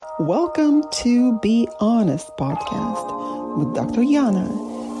Welcome to Be Honest podcast with Dr.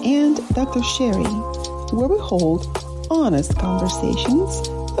 Yana and Dr. Sherry, where we hold honest conversations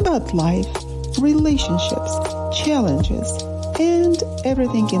about life, relationships, challenges, and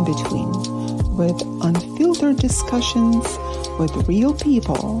everything in between, with unfiltered discussions with real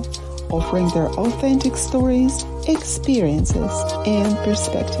people, offering their authentic stories, experiences, and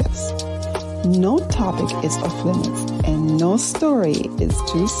perspectives. No topic is off limits and no story is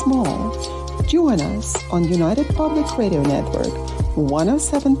too small. Join us on United Public Radio Network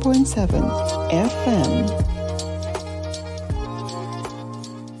 107.7 FM.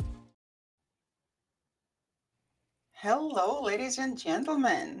 Hello, ladies and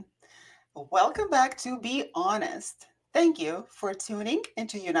gentlemen. Welcome back to Be Honest. Thank you for tuning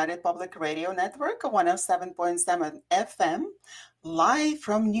into United Public Radio Network 107.7 FM, live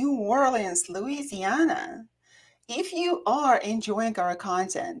from New Orleans, Louisiana. If you are enjoying our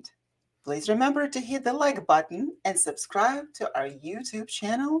content, please remember to hit the like button and subscribe to our YouTube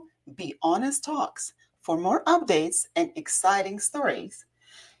channel, Be Honest Talks, for more updates and exciting stories.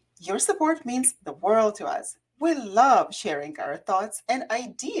 Your support means the world to us. We love sharing our thoughts and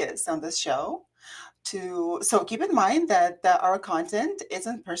ideas on this show. So keep in mind that our content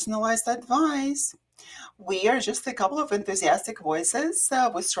isn't personalized advice. We are just a couple of enthusiastic voices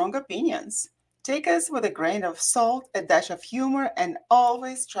with strong opinions. Take us with a grain of salt, a dash of humor, and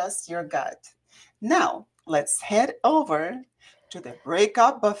always trust your gut. Now, let's head over to the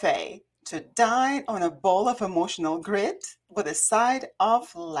Breakup Buffet to dine on a bowl of emotional grit with a side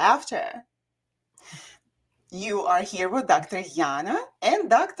of laughter. You are here with Dr. Yana and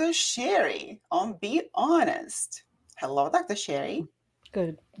Dr. Sherry on Be Honest. Hello, Dr. Sherry.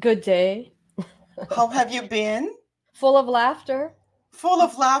 Good day. How have you been? Full of laughter. Full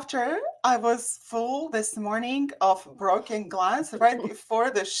of laughter. I was full this morning of broken glass right before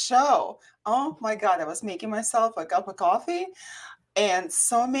the show. Oh my God, I was making myself a cup of coffee and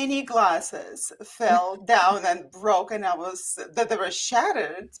so many glasses fell down and broke, and they were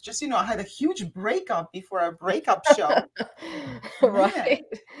shattered. Just, I had a huge breakup before a breakup show. Right.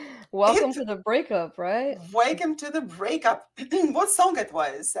 Welcome to the breakup, right? Welcome to the breakup. What song it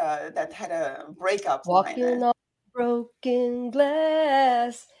was that had a breakup Walking line? on broken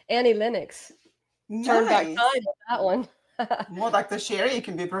glass. Annie Lennox. Nice. Turn back time on that one. Well, Dr. Sherry, you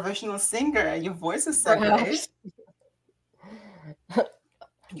can be a professional singer. Your voice is so great.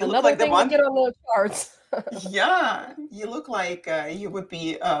 You look Another like thing the one to get on the charts. Yeah, you look like you would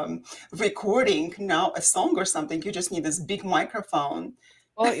be recording now a song or something. You just need this big microphone.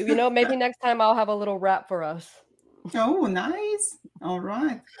 Well, maybe next time I'll have a little rap for us. Oh, nice. All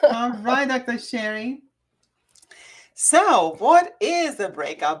right. All right, Dr. Sherry. So, what is a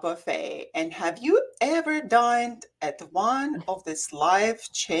breakup buffet? And have you ever dined at one of these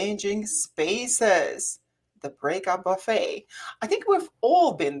life-changing spaces? The breakup buffet. I think we've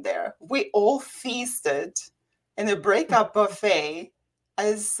all been there. We all feasted in a breakup buffet,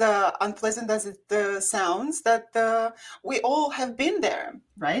 as unpleasant as it sounds, that we all have been there,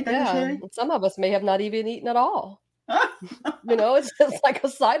 right? Yeah, some of us may have not even eaten at all. It's just like a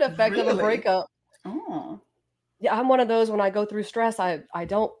side effect of a breakup. Oh. Yeah, I'm one of those when I go through stress, I'm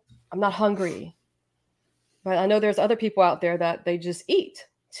not hungry. But I know there's other people out there that they just eat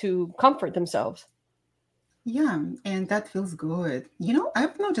to comfort themselves. Yeah, and that feels good.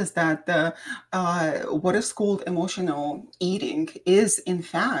 I've noticed that what is called emotional eating is, in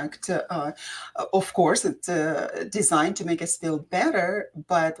fact, of course, it's designed to make us feel better.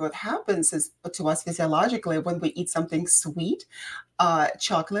 But what happens is to us physiologically when we eat something sweet,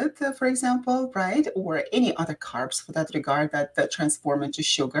 chocolate, for example, right, or any other carbs for that regard that transform into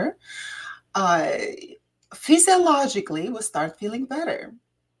sugar, physiologically we start feeling better.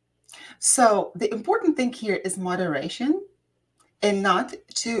 So the important thing here is moderation, and not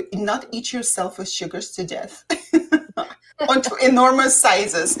eat yourself with sugars to death onto enormous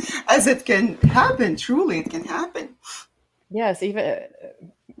sizes, as it can happen. Truly, it can happen. Yes, even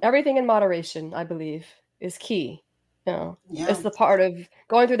everything in moderation, I believe, is key. It's the part of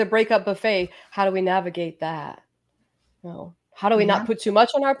going through the breakup buffet. How do we navigate that? How do we not put too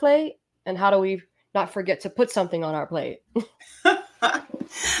much on our plate, and how do we not forget to put something on our plate?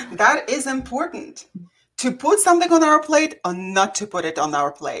 That is important. To put something on our plate or not to put it on our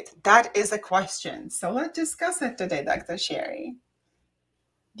plate. That is a question. So let's discuss it today, Dr. Sherry.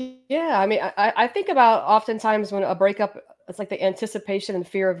 Yeah, I mean, I think about oftentimes when a breakup, it's like the anticipation and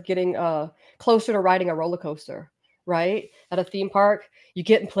fear of getting closer to riding a roller coaster, right? At a theme park, you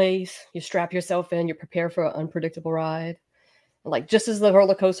get in place, you strap yourself in, you prepare for an unpredictable ride. And like just as the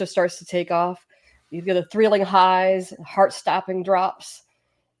roller coaster starts to take off, you get the thrilling highs, heart-stopping drops.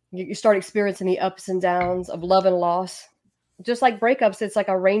 You start experiencing the ups and downs of love and loss. Just like breakups, it's like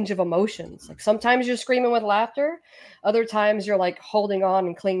a range of emotions. Like sometimes you're screaming with laughter, other times you're like holding on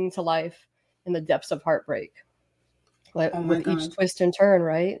and clinging to life in the depths of heartbreak. Like Oh my with each God. twist and turn,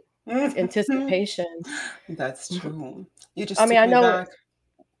 right? It's anticipation. That's true. You I just mean, took I me know. back.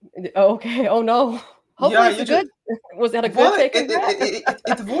 Oh, okay. Oh no. Yeah, Hopefully it's you a just good. Was that a good well, taking back?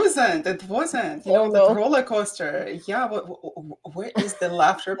 it wasn't. It wasn't. Oh That no. roller coaster. Yeah, where is the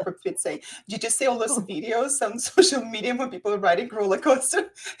laughter for Pete's sake? Did you see all those videos on social media when people are riding roller coaster?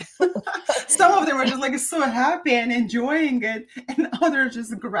 Some of them are just like so happy and enjoying it, and others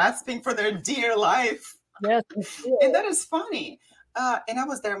just grasping for their dear life. Yes, we And feel. that is funny. And I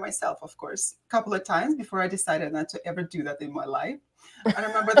was there myself, of course, a couple of times before I decided not to ever do that in my life. I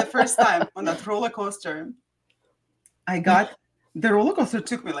remember the first time on that roller coaster, I got the roller coaster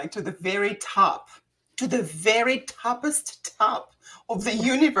took me like to the very toppest top of the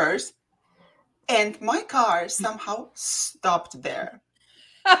universe. And my car somehow stopped there,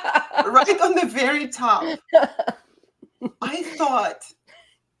 right on the very top. I thought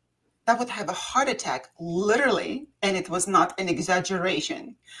that would have a heart attack, literally, and it was not an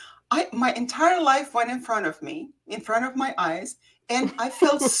exaggeration. My entire life went in front of me, in front of my eyes, and I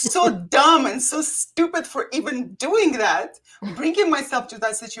felt so dumb and so stupid for even doing that, bringing myself to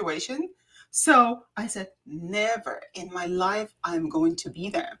that situation. So I said, never in my life I'm going to be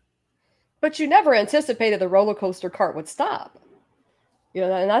there. But you never anticipated the roller coaster cart would stop. You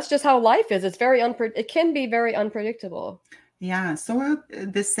know, and that's just how life is. It's it can be very unpredictable. Yeah, so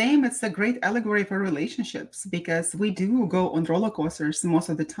the same, it's a great allegory for relationships because we do go on roller coasters most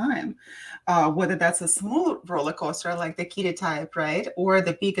of the time, whether that's a small roller coaster like the kiddie type, right, or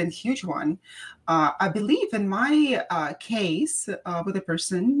the big and huge one. I believe in my case with a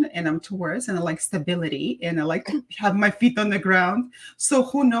person, and I'm Taurus, and I like stability, and I like to have my feet on the ground. So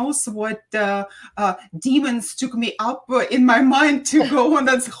who knows what demons took me up in my mind to go on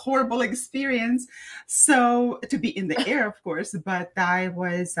that horrible experience. So to be in the air, of course, but I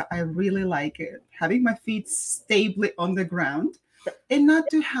really like it. Having my feet stably on the ground and not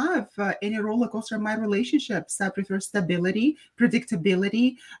to have any roller coaster in my relationships. I prefer stability,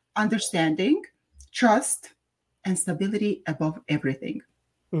 predictability, understanding, trust, and stability above everything.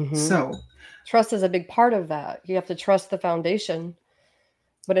 Hmm. So, Trust is a big part of that. You have to trust the foundation,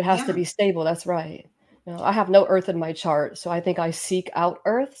 but it has to yeah, be stable. That's right. You know, I have no earth in my chart, so I think I seek out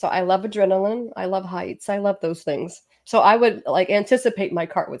earth. So I love adrenaline. I love heights. I love those things. So I would like anticipate my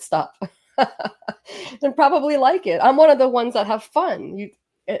cart would stop and probably like it. I'm one of the ones that have fun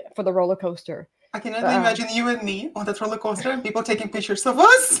for the roller coaster. I can only Uh, imagine you and me on that roller coaster and people taking pictures of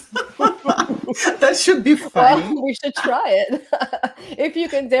us. That should be well, funny. we should try it if you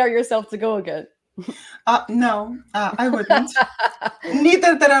can dare yourself to go again. No, I wouldn't.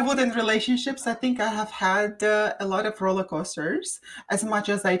 Neither that I would in relationships. I think I have had a lot of roller coasters. As much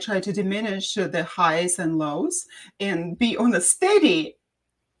as I try to diminish the highs and lows and be on a steady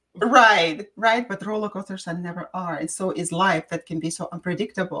ride, right? But roller coasters are never are. And so is life that can be so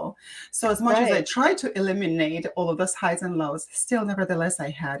unpredictable. So as much as I Right. try to eliminate all of those highs and lows, still nevertheless I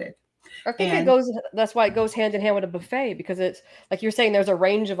had it. I think it And goes, that's why it goes hand in hand with a buffet because it's like you're saying there's a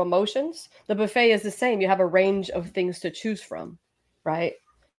range of emotions. The buffet is the same. You have a range of things to choose from, right?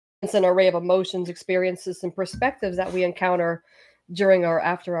 It's an array of emotions, experiences, and perspectives that we encounter during or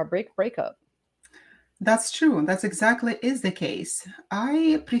after our breakup. that's true. That's exactly is the case.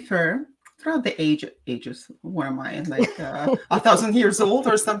 I prefer throughout the ages. What am I like 1,000 years old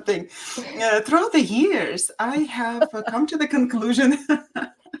or something? Throughout the years, I have come to the conclusion.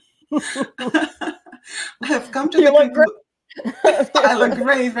 I have come to You the look conclusion. I great. look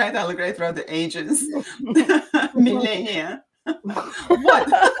great, right? I look great throughout the ages, millennia. What?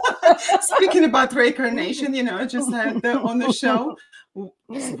 Speaking about reincarnation, I just had on the show.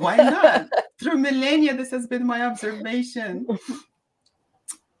 Why not? Through millennia, this has been my observation.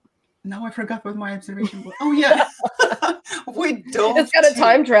 Now I forgot what my observation was. Oh yeah, we It's dove got a to.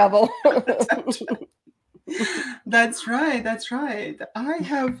 time travel. That's right. That's right. I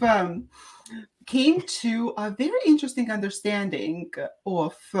have came to a very interesting understanding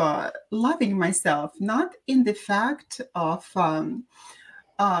of loving myself, not in the fact of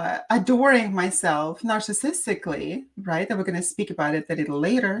adoring myself narcissistically, right? And we're going to speak about it a little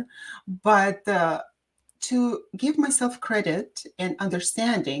later, but to give myself credit and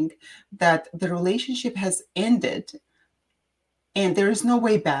understanding that the relationship has ended and there is no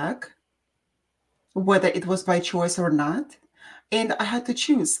way back, whether it was by choice or not. And I had to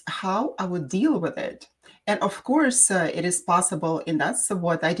choose how I would deal with it. And of course, it is possible, and that's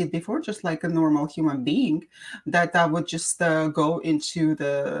what I did before, just like a normal human being, that I would just go into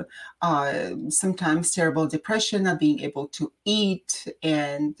the sometimes terrible depression, not being able to eat,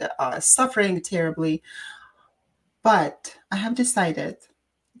 and suffering terribly. But I have decided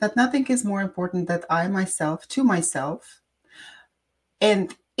that nothing is more important than I myself to myself.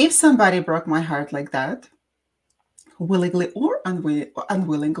 And if somebody broke my heart like that, willingly or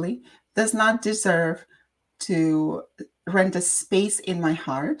unwillingly, does not deserve to rent a space in my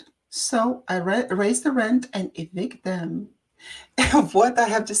heart. So I raise the rent and evict them. What I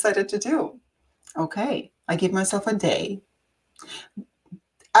have decided to do. Okay, I give myself a day.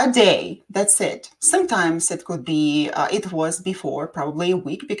 A day, that's it. Sometimes it could be, it was before, probably a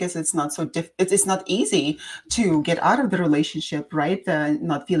week, because it's not so it's not easy to get out of the relationship, right?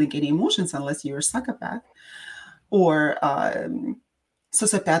 Not feeling any emotions unless you're a psychopath or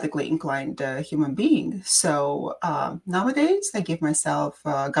sociopathically inclined human being. So nowadays, I give myself,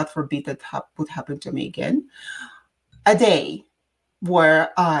 God forbid that would happen to me again, a day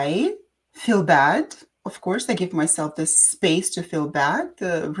where I feel bad. Of course, I give myself this space to feel bad,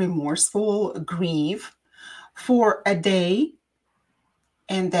 remorseful, grieve for a day.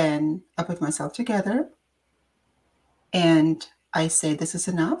 And then I put myself together and I say, this is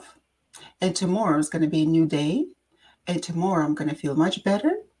enough. And tomorrow is going to be a new day. And tomorrow I'm going to feel much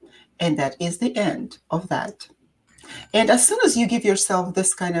better. And that is the end of that. And as soon as you give yourself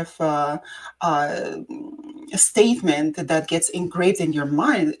this kind of uh, statement that gets engraved in your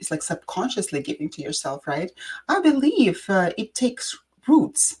mind, it's like subconsciously giving to yourself, right? I believe it takes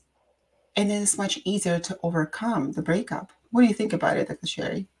roots and then it's much easier to overcome the breakup. What do you think about it, Dr.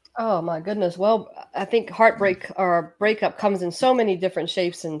 Sherry? Oh my goodness. Well, I think heartbreak or breakup comes in so many different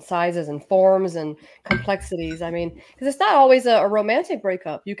shapes and sizes and forms and complexities. I mean, because it's not always a romantic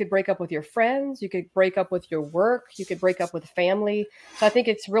breakup. You could break up with your friends, you could break up with your work, you could break up with family. So I think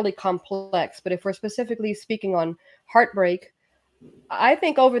it's really complex. But if we're specifically speaking on heartbreak, I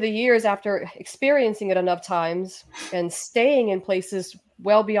think over the years, after experiencing it enough times and staying in places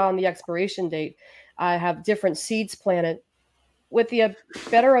well beyond the expiration date, I have different seeds planted with the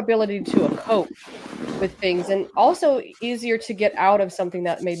better ability to cope with things and also easier to get out of something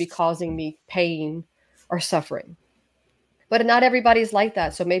that may be causing me pain or suffering. But not everybody's like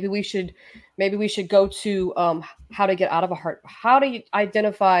that. So maybe we should go to how to get out of a heart. How do you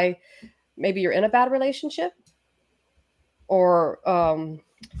identify maybe you're in a bad relationship, or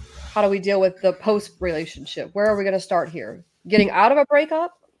how do we deal with the post relationship? Where are we going to start here? Getting out of a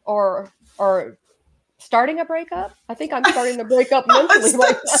breakup, or starting a breakup? I think I'm starting to break up mentally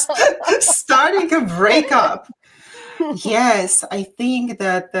right Starting a breakup. Yes, I think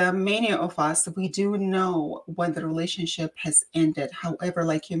that many of us, we do know when the relationship has ended. However,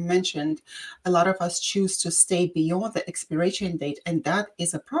 like you mentioned, a lot of us choose to stay beyond the expiration date, and that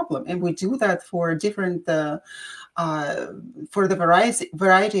is a problem. And we do that for different, uh, for the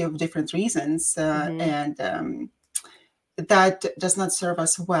variety of different reasons, now. and that does not serve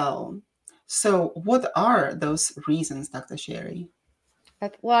us well. So, what are those reasons, Dr. Sherry?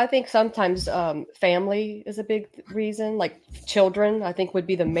 Well, I think sometimes family is a big reason. Like children, I think would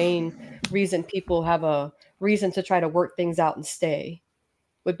be the main reason people have a reason to try to work things out and stay.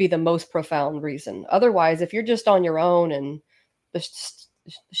 Would be the most profound reason. Otherwise, if you're just on your own and the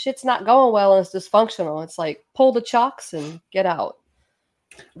shit's not going well and it's dysfunctional, it's like pull the chocks and get out,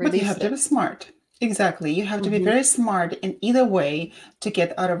 But you release have to it. be smart. Exactly. You have to be Hmm. very smart in either way to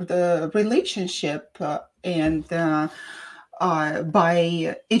get out of the relationship and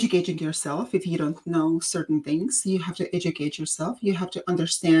by educating yourself. If you don't know certain things, you have to educate yourself. You have to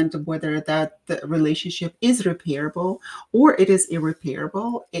understand whether that the relationship is repairable or it is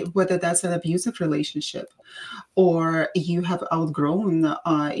irreparable, whether that's an abusive relationship or you have outgrown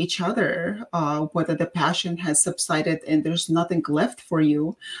each other, whether the passion has subsided and there's nothing left for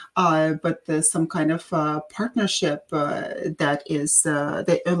you, but there's some kind of partnership that is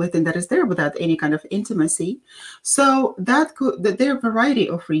the only thing that is there without any kind of intimacy. So there are a variety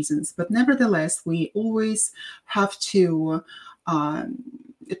of reasons, but nevertheless, we always have to.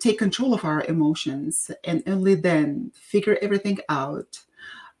 Take control of our emotions and only then figure everything out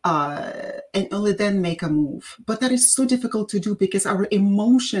uh, and only then make a move. But that is so difficult to do because our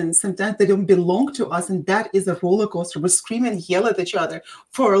emotions sometimes they don't belong to us, and that is a roller coaster. We scream and yell at each other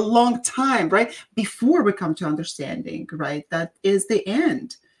for a long time, right? Before we come to understanding, right? That is the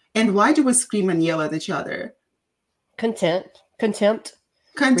end. And why do we scream and yell at each other? Contempt, Cont-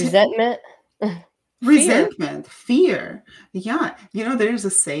 resentment, fear. Resentment, fear. Yeah, there's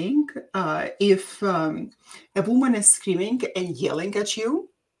a saying: if a woman is screaming and yelling at you,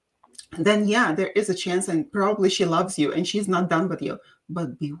 then yeah, there is a chance, and probably she loves you and she's not done with you.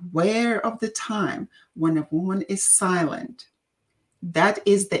 But beware of the time when a woman is silent. That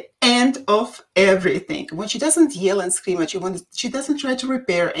is the end of everything. When she doesn't yell and scream at you, when she doesn't try to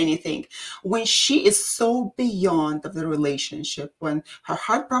repair anything, when she is so beyond of the relationship, when her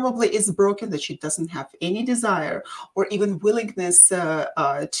heart probably is broken that she doesn't have any desire or even willingness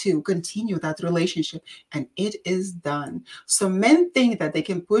to continue that relationship, and it is done. So men think that they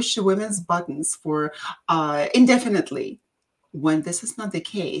can push women's buttons for indefinitely. When this is not the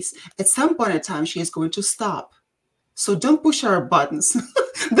case, at some point in time, she is going to stop. So don't push our buttons.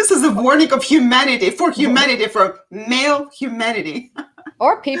 This is a warning of humanity, for male humanity.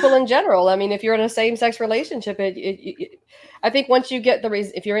 Or people in general. I mean, if you're in a same-sex relationship, I think once you get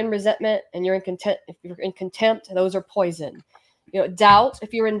if you're in resentment and you're in contempt, if you're in contempt, those are poison. Doubt.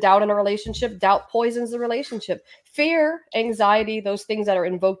 If you're in doubt in a relationship, doubt poisons the relationship. Fear, anxiety, those things that are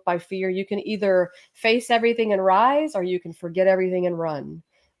invoked by fear, you can either face everything and rise, or you can forget everything and run.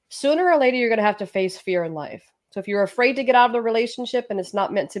 Sooner or later, you're going to have to face fear in life. So if you're afraid to get out of the relationship and it's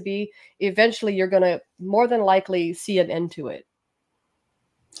not meant to be, eventually you're going to more than likely see an end to it.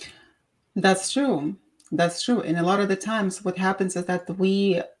 That's true. That's true. And a lot of the times, what happens is that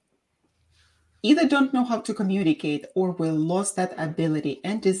we either don't know how to communicate or we lost that ability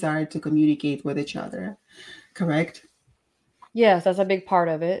and desire to communicate with each other. Correct? Yes, that's a big part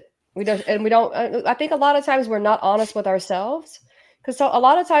of it. We don't. I think a lot of times we're not honest with ourselves, because so a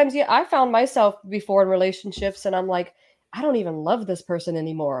lot of times, yeah, I found myself before in relationships, and I'm like, I don't even love this person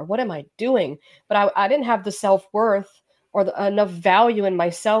anymore. What am I doing? But I didn't have the self worth or enough value in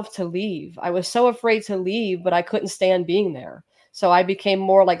myself to leave. I was so afraid to leave, but I couldn't stand being there. So I became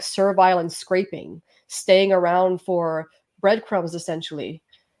more like servile and scraping, staying around for breadcrumbs, essentially,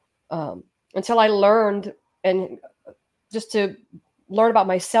 until I learned and just to learn about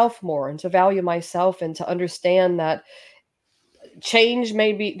myself more and to value myself and to understand that change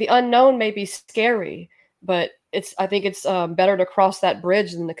may be the unknown may be scary, but I think it's better to cross that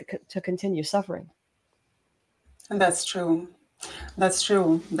bridge than to continue suffering. And that's true. That's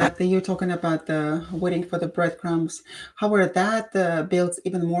true. That you're talking about the waiting for the breadcrumbs. However, that builds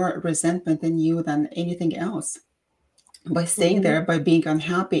even more resentment in you than anything else. By staying Mm-hmm. there, by being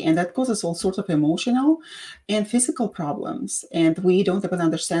unhappy, and that causes all sorts of emotional and physical problems. And we don't even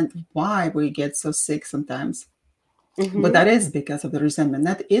understand why we get so sick sometimes. But Mm-hmm. that is because of the resentment.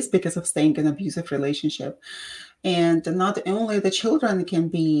 That is because of staying in an abusive relationship. And not only the children can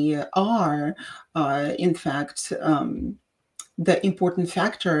be, are, in fact, the important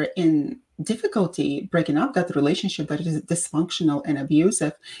factor in difficulty breaking up that relationship that is dysfunctional and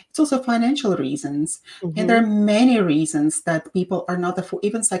abusive. It's also financial reasons. And there are Mm-hmm. many reasons that people are not afford,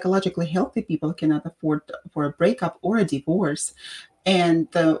 even psychologically healthy people cannot afford for a breakup or a divorce. And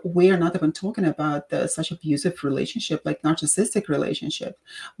we are not even talking about such abusive relationship like narcissistic relationship,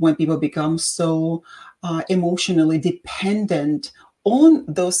 when people become so emotionally dependent on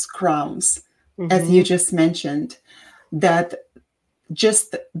those crumbs, as you Mm-hmm. just mentioned, that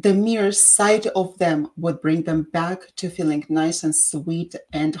just the mere sight of them would bring them back to feeling nice and sweet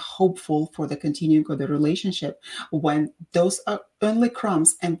and hopeful for the continuing of the relationship, when those are only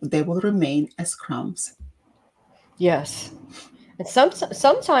crumbs and they will remain as crumbs. Yes. And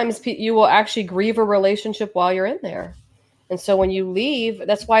sometimes you will actually grieve a relationship while you're in there. And so when you leave,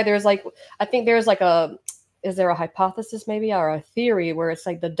 that's why there's like, I think there's like is there a hypothesis maybe or a theory where it's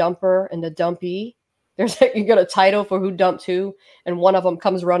like the dumper and the dumpee? There's like, you got a title for who dumped who, and one of them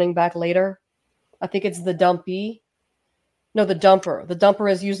comes running back later. I think it's the dumpee. No, the dumper. The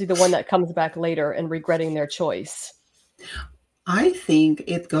dumper is usually the one that comes back later and regretting their choice. I think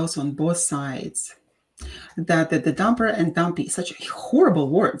it goes on both sides. That the dumper and dumpy, such horrible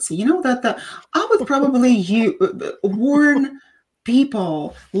words. You know that I would probably warn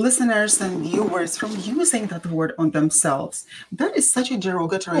people, listeners, and viewers from using that word on themselves. That is such a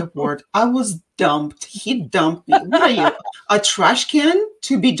derogatory word. I was dumped. He dumped me. What are you, a trash can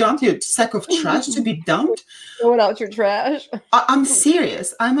to be dumped? You sack of trash to be dumped? Throwing out your trash. I'm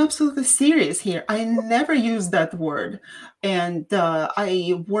serious. I'm absolutely serious here. I never use that word. And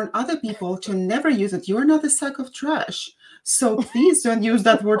I warn other people to never use it. You're not a sack of trash. So please don't use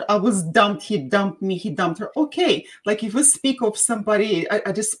that word. I was dumped. He dumped me. He dumped her. Okay. Like if we speak of somebody,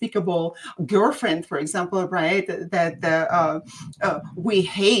 a despicable girlfriend, for example, right, that we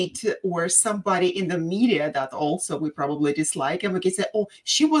hate, or somebody in the media that also we probably dislike, and we can say, oh,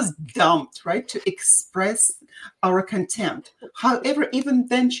 she was dumped, right, to express our contempt. However, even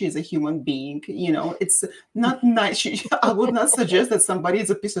then, she's a human being. It's not nice. I would not suggest that somebody is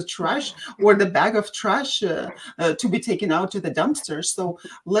a piece of trash or the bag of trash to be taken out to the dumpster. So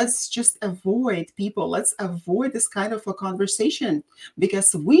let's just avoid people. Let's avoid this kind of a conversation,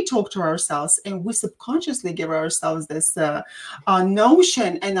 because we talk to ourselves and we subconsciously give ourselves this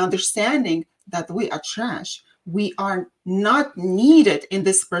notion and understanding that we are trash. We are not needed in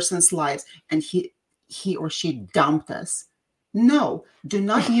this person's lives, and he or she dumped us. No, do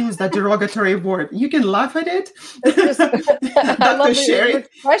not use that derogatory word. You can laugh at it. It's just, I Dr. love your Sherry.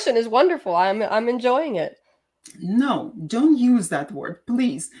 expression is wonderful. I'm enjoying it. No, don't use that word,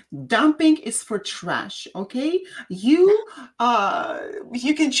 please. Dumping is for trash, okay? You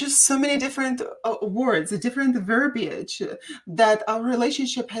can choose so many different words, different verbiage that our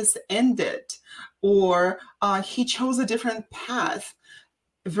relationship has ended, or he chose a different path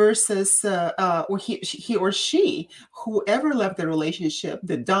versus or he or she, whoever left the relationship,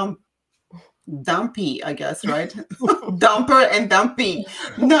 the dumpy, I guess, right? Dumper and dumpy.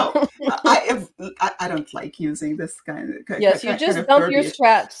 No, I don't like using this Yes, you kind just of dump your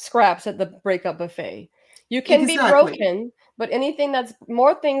verbiage. scraps at the breakup buffet. You can be Exactly. broken, but anything that's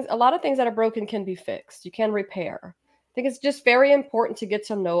more things, a lot of things that are broken can be fixed. You can repair. I think it's just very important to get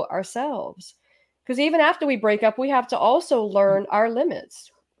to know ourselves. Because even after we break up, we have to also learn our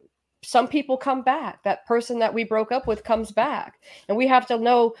limits. Some people come back. That person that we broke up with comes back. And we have to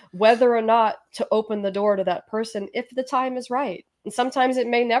know whether or not to open the door to that person if the time is right. And sometimes it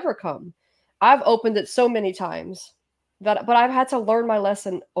may never come. I've opened it so many times but I've had to learn my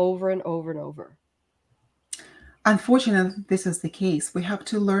lesson over and over and over. Unfortunately, this is the case. We have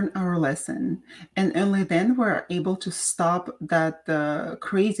to learn our lesson, and only then we're able to stop that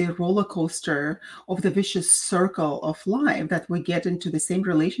crazy roller coaster of the vicious circle of life that we get into the same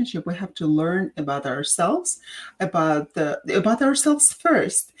relationship. We have to learn about ourselves, about ourselves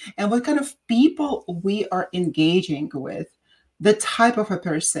first, and what kind of people we are engaging with, the type of a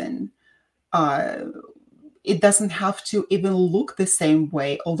person. Uh, it doesn't have to even look the same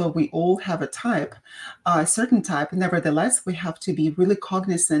way, although we all have a certain type. Nevertheless, we have to be really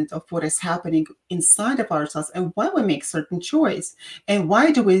cognizant of what is happening inside of ourselves and why we make certain choice, and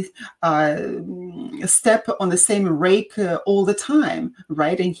why do we uh, step on the same rake all the time,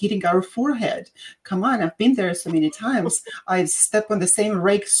 right? And hitting our forehead. Come on, I've been there so many times. I step on the same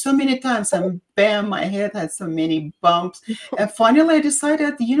rake so many times, and bam, my head had so many bumps. And finally, I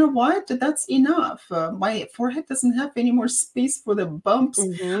decided, you know what? That's enough. My forehead doesn't have any more space for the bumps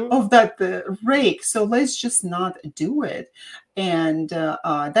Mm-hmm. of that rake. So let's just not do it. And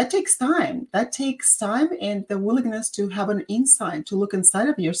that takes time. That takes time, and the willingness to have an insight, to look inside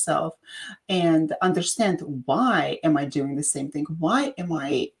of yourself and understand, why am I doing the same thing? Why am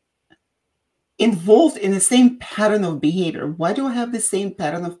I involved in the same pattern of behavior? Why do I have the same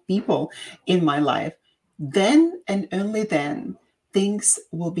pattern of people in my life? Then and only then things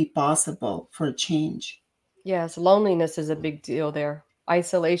will be possible for a change. Yes, loneliness is a big deal there.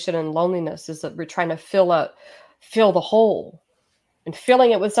 Isolation and loneliness is that we're trying to fill the hole. And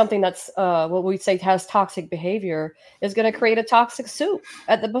filling it with something that's what we say has toxic behavior is going to create a toxic soup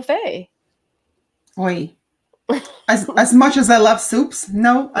at the buffet. Oi. As much as I love soups,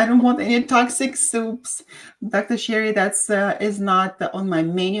 no, I don't want any toxic soups. Dr. Sherry, that's is not on my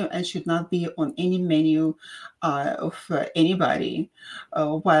menu and should not be on any menu of anybody.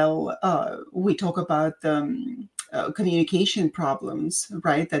 While we talk about communication problems,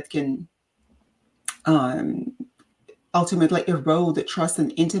 right, that can um, ultimately erode trust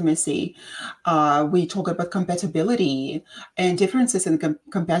and intimacy. We talk about compatibility and differences in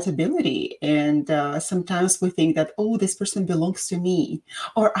compatibility. And sometimes we think that, oh, this person belongs to me,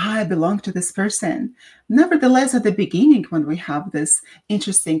 or I belong to this person. Nevertheless, at the beginning, when we have this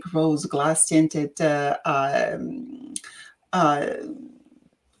interesting rose glass tinted uh,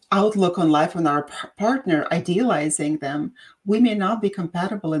 outlook on life on our partner, idealizing them, we may not be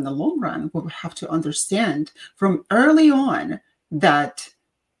compatible in the long run. We have to understand from early on that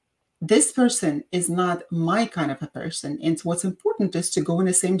this person is not my kind of a person. And what's important is to go in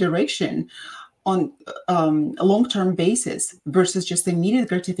the same direction on a long-term basis versus just immediate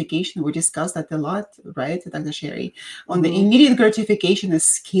gratification. We discussed that a lot, right, Dr. Sherry? On the Mm-hmm. immediate gratification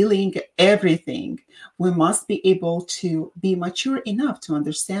is killing everything. We must be able to be mature enough to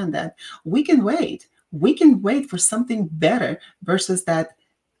understand that we can wait. We can wait for something better versus that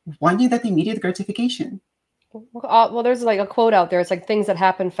wanting that immediate gratification. Well, there's like a quote out there. It's like things that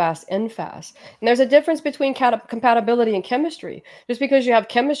happen fast end fast. And there's a difference between compatibility and chemistry. Just because you have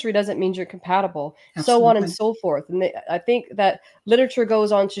chemistry doesn't mean you're compatible, so on and Absolutely. so forth. And I think that literature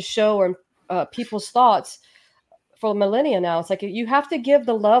goes on to show, or people's thoughts, for millennia now. It's like you have to give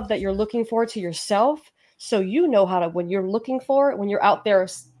the love that you're looking for to yourself, so you know how to, when you're looking for it, when you're out there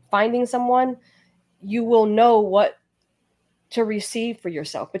finding someone, you will know what to receive for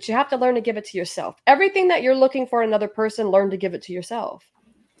yourself. But you have to learn to give it to yourself. Everything that you're looking for in another person, learn to give it to yourself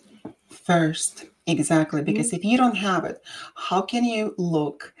First, exactly. mm-hmm. Because if you don't have it, how can you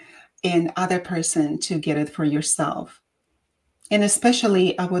look in other person to get it for yourself? And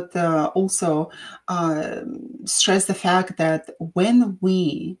especially, I would also uh, stress the fact that when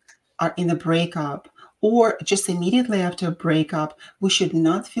we are in a breakup or just immediately after a breakup, we should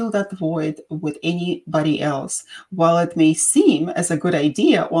not fill that void with anybody else. While it may seem as a good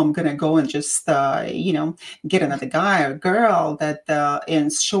idea, oh, I'm going to go and just, get another guy or girl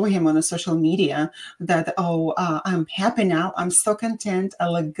and show him on the social media that, I'm happy now. I'm so content. I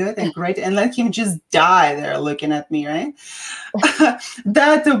look good and great. And let him just die there looking at me, right?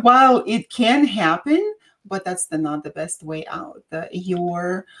 That while it can happen, but that's not the best way out.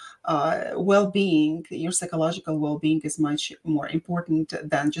 Your well-being, your psychological well-being is much more important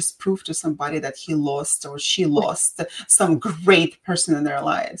than just prove to somebody that he lost or she lost some great person in their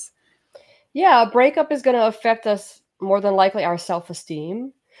lives. Yeah, a breakup is going to affect us more than likely our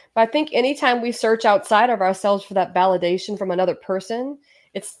self-esteem. But I think anytime we search outside of ourselves for that validation from another person,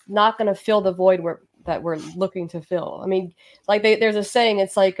 it's not going to fill the void that we're looking to fill. I mean, like there's a saying,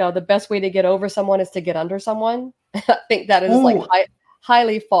 it's like the best way to get over someone is to get under someone. I think that is like Oh,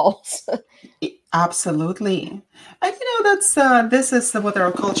 highly false. absolutely. And that's this is what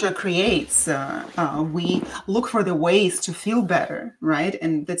our culture creates. We look for the ways to feel better, right?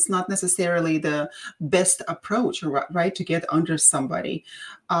 And that's not necessarily the best approach, right? To get under somebody.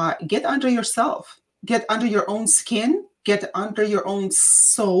 Get under yourself, get under your own skin, get under your own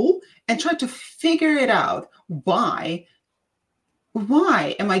soul, and try to figure it out. Why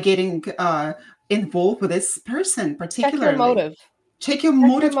am I getting involved with this person Check your particularly? motive. Check your Check your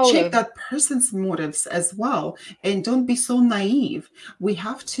motive, check motive. that person's motives as well, and don't be so naive. We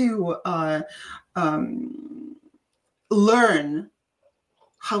have to um, learn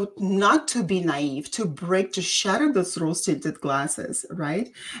how not to be naive, to shatter those rose-tinted glasses,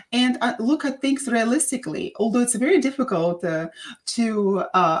 right? And look at things realistically. Although it's very difficult to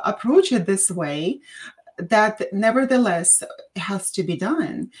approach it this way, that nevertheless has to be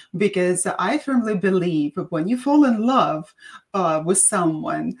done, because I firmly believe when you fall in love with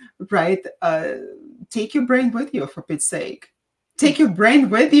someone, right, take your brain with you, for Pete's sake. Take your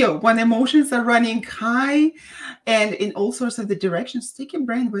brain with you when emotions are running high and in all sorts of the directions. Take your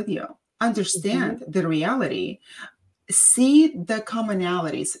brain with you. Mm-hmm. Understand the reality. See the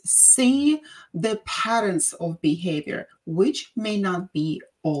commonalities. See the patterns of behavior, which may not be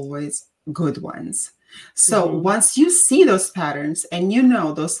always good ones. So Mm-hmm. once you see those patterns and you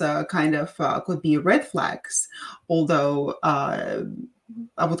know those kind of could be red flags, although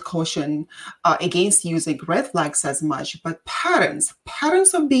I would caution against using red flags as much, but patterns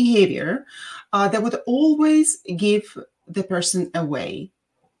of behavior that would always give the person away,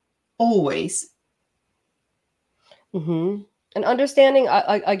 always. Mm-hmm. And understanding,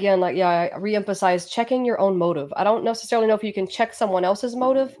 again, like, yeah, I reemphasize checking your own motive. I don't necessarily know if you can check someone else's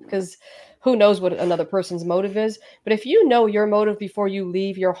motive, because who knows what another person's motive is. But if you know your motive before you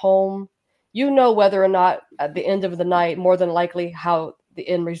leave your home, you know whether or not at the end of the night, more than likely, how the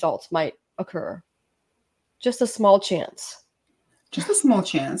end results might occur. Just a small chance. Just a small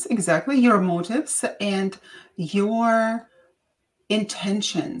chance, exactly. Your motives and your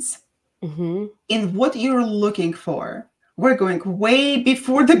intentions Mm-hmm. in what you're looking for. We're going way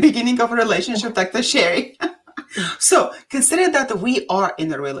before the beginning of a relationship, Dr. Sherry. So consider that we are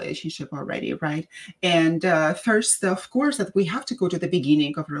in a relationship already, right? And first, of course, that we have to go to the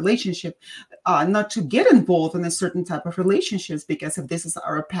beginning of a relationship, not to get involved in a certain type of relationships, because if this is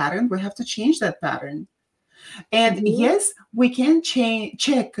our pattern, we have to change that pattern. And Mm-hmm. yes, we can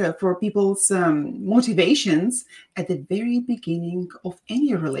check for people's motivations at the very beginning of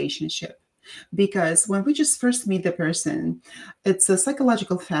any relationship. Because when we just first meet the person, it's a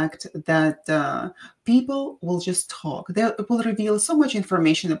psychological fact that people will just talk. They will reveal so much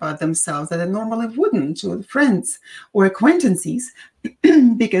information about themselves that they normally wouldn't to friends or acquaintances,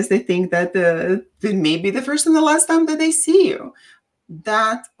 because they think that it may be the first and the last time that they see you.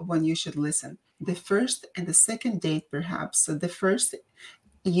 That when you should listen. The first and the second date, perhaps. So the first,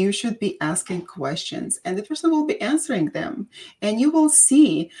 you should be asking questions and the person will be answering them, and you will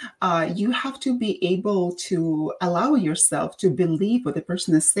see you have to be able to allow yourself to believe what the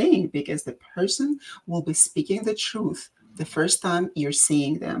person is saying, because the person will be speaking the truth the first time you're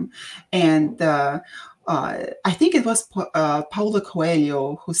seeing them. And I think it was Paulo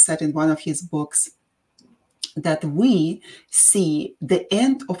Coelho who said in one of his books that we see the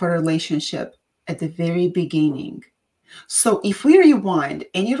end of a relationship at the very beginning. So if we rewind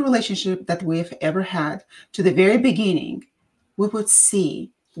any relationship that we've ever had to the very beginning, we would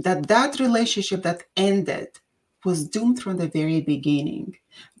see that that relationship that ended was doomed from the very beginning.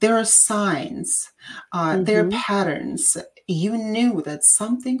 There are signs, there are Mm-hmm. patterns. You knew that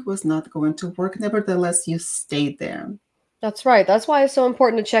something was not going to work. Nevertheless, you stayed there. That's right. That's why it's so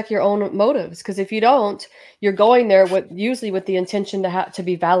important to check your own motives. Because if you don't, you're going there with usually with the intention to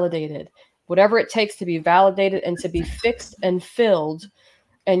be validated, whatever it takes to be validated and to be fixed and filled,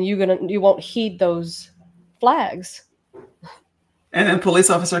 and you won't heed those flags. And then police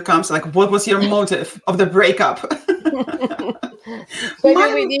officer comes like, what was your motive of the breakup? Maybe we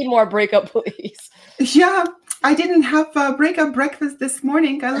My, need more breakup police. yeah, I didn't have a breakup breakfast this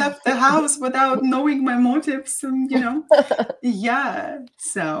morning. I left the house without knowing my motives, yeah.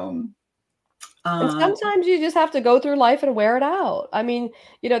 So, And uh, sometimes you just have to go through life and wear it out. I mean,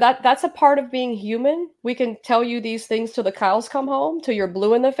 that's a part of being human. We can tell you these things till the cows come home, till you're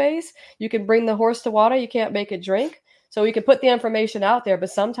blue in the face. You can bring the horse to water, you can't make it drink. So we can put the information out there, but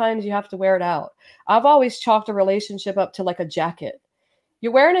sometimes you have to wear it out. I've always chalked a relationship up to like a jacket.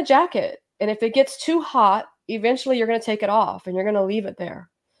 You're wearing a jacket, and if it gets too hot, eventually you're going to take it off and you're going to leave it there.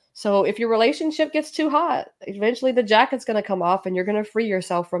 So if your relationship gets too hot, eventually the jacket's going to come off and you're going to free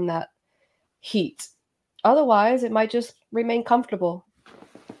yourself from that heat. Otherwise, it might just remain comfortable.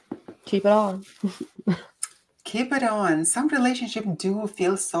 Keep it on. keep it on. Some relationships do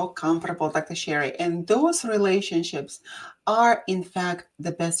feel so comfortable, Dr. Sherry, and those relationships are, in fact,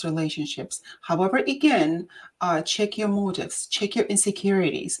 the best relationships. However, again, check your motives, check your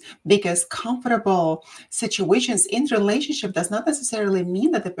insecurities, because comfortable situations in relationship does not necessarily mean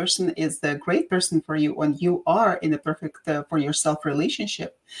that the person is the great person for you when you are in the perfect for yourself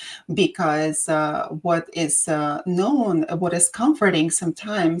relationship. Because what is known, what is comforting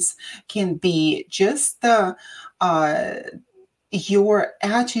sometimes can be just uh, your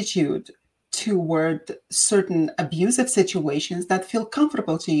attitude toward certain abusive situations that feel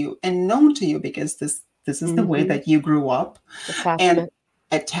comfortable to you and known to you because this is the way Mm-hmm. that you grew up. And Attachment.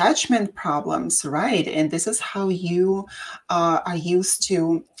 attachment problems, right? And this is how you are used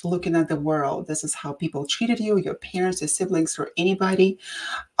to looking at the world. This is how people treated you, your parents, your siblings, or anybody,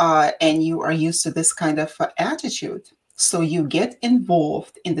 and you are used to this kind of attitude. So you get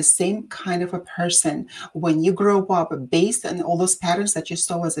involved in the same kind of a person when you grow up based on all those patterns that you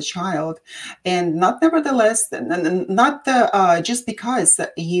saw as a child, and not nevertheless, not just because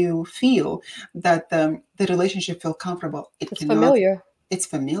you feel that the relationship feel comfortable. It It's cannot. familiar. It's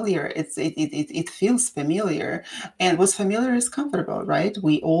familiar. It feels familiar, and what's familiar is comfortable, right?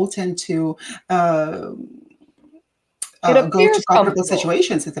 We all tend to. Uh, It go to appears comfortable comfortable.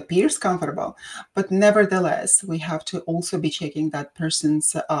 situations. It appears comfortable, but nevertheless, we have to also be checking that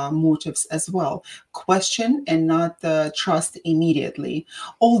person's motives as well. Question and not trust immediately.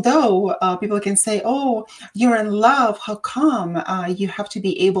 Although people can say, "Oh, you're in love. How come?" You have to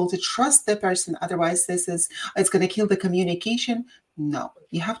be able to trust the person. Otherwise, it's going to kill the communication. No,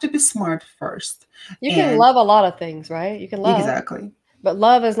 you have to be smart first. You can And love a lot of things, right? You can love, exactly, but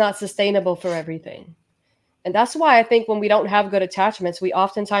love is not sustainable for everything. And that's why I think when we don't have good attachments, we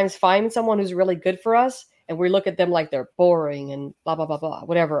oftentimes find someone who's really good for us and we look at them like they're boring and blah, blah, blah, blah,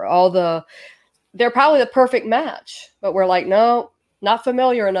 whatever. They're probably the perfect match, but we're like, no, not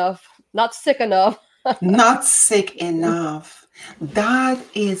familiar enough, not sick enough. not sick enough. That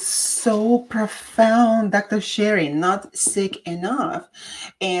is so profound, Dr. Sherry, not sick enough.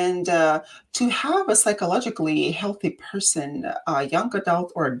 And to have a psychologically healthy person, a young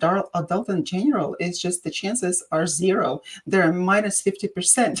adult or adult in general, is just the chances are zero. They're minus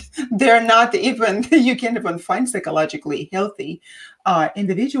 50%. They're not even, you can't even find psychologically healthy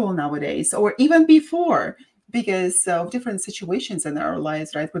individual nowadays, or even before, because of different situations in our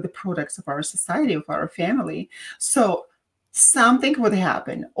lives, right? With the products of our society, of our family. So something would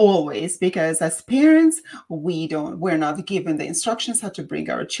happen always, because as parents, we're not given the instructions how to bring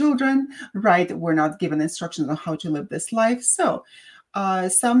our children, right? We're not given instructions on how to live this life. So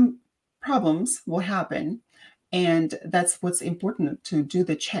some problems will happen. And that's what's important, to do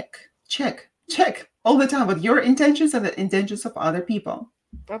the check all the time with your intentions and the intentions of other people.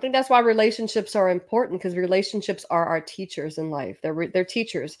 I think that's why relationships are important because relationships are our teachers in life. They're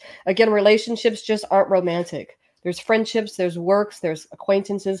teachers. Again, relationships just aren't romantic. There's friendships, there's works, there's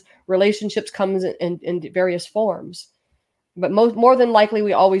acquaintances. Relationships comes in various forms. But more than likely,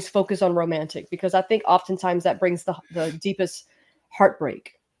 we always focus on romantic because I think oftentimes that brings the deepest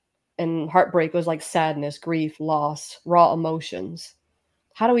heartbreak. And heartbreak was like sadness, grief, loss, raw emotions.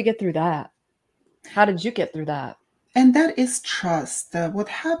 How do we get through that? How did you get through that? And that is trust. What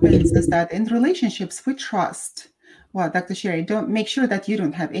happens is that in relationships, we trust. Well, Dr. Sherry, don't make sure that you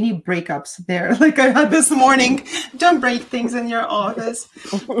don't have any breakups there, like I had this morning. Don't break things in your office.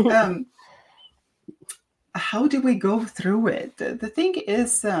 Um, how do we go through it? The thing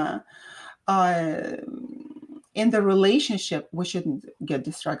is, uh, in the relationship, we shouldn't get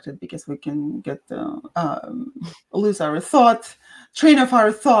distracted because we can get lose our train of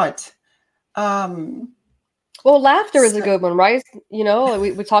our thought. Um, Well, laughter is a so, good one, right?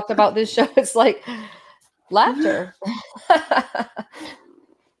 We talked about this show. It's like laughter.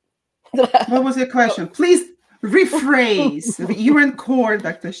 what was your question? Please rephrase. You were in court,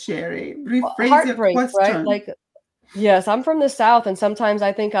 Dr. Sherry. Rephrase your Heartbreak, right? question. Like, yes, I'm from the South, and sometimes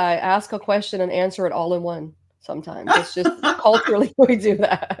I think I ask a question and answer it all in one. Sometimes it's just culturally we do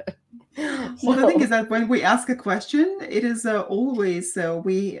that. Well, the thing is So that when we ask a question, it is always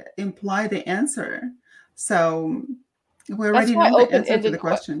we imply the answer. So we that's already why know the answer to the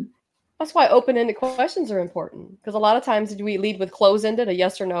question. that's why open-ended questions are important, because a lot of times we lead with close-ended, a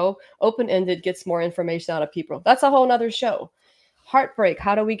yes or no. Open-ended gets more information out of people. That's a whole nother show. Heartbreak.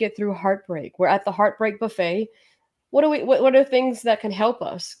 How do we get through heartbreak? We're at the heartbreak buffet. What are things that can help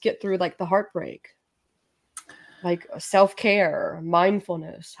us get through like the heartbreak? Like self-care,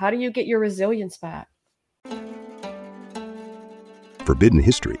 mindfulness. How do you get your resilience back? Forbidden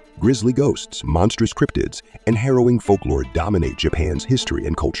history, grisly ghosts, monstrous cryptids, and harrowing folklore dominate Japan's history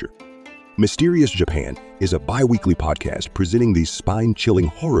and culture. Mysterious Japan is a bi-weekly podcast presenting these spine-chilling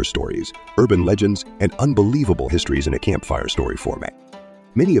horror stories, urban legends, and unbelievable histories in a campfire story format.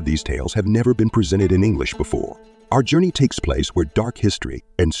 Many of these tales have never been presented in English before. Our journey takes place where dark history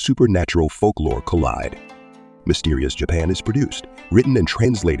and supernatural folklore collide. Mysterious Japan is produced, written, and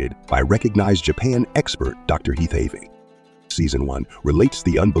translated by recognized Japan expert Dr. Heath Avey. Season 1 relates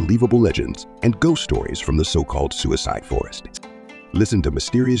the unbelievable legends and ghost stories from the so-called suicide forest. Listen to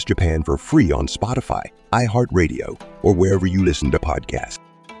Mysterious Japan for free on Spotify, iHeartRadio, or wherever you listen to podcasts.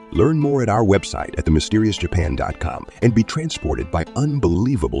 Learn more at our website at themysteriousjapan.com and be transported by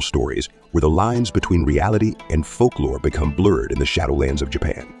unbelievable stories where the lines between reality and folklore become blurred in the shadowlands of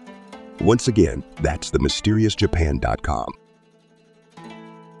Japan. Once again, that's themysteriousjapan.com.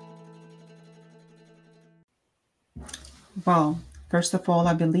 Well, first of all,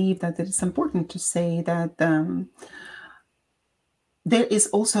 I believe that it is important to say that there is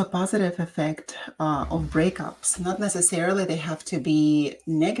also a positive effect of breakups. Not necessarily they have to be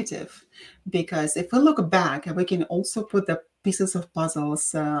negative, because if we look back, we can also put the pieces of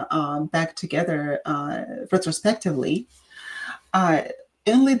puzzles back together retrospectively.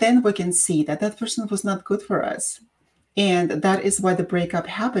 Only then we can see that that person was not good for us. And that is why the breakup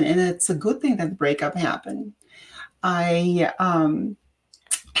happened. And it's a good thing that the breakup happened. I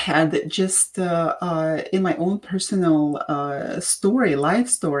had just in my own personal life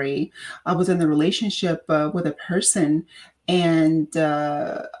story, I was in a relationship with a person, and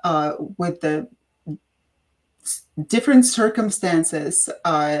with the different circumstances,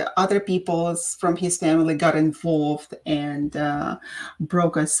 other people from his family got involved and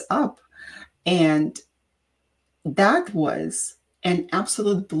broke us up. And that was an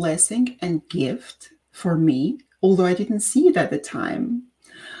absolute blessing and gift for me, although I didn't see it at the time.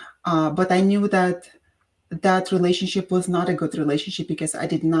 But I knew that that relationship was not a good relationship because I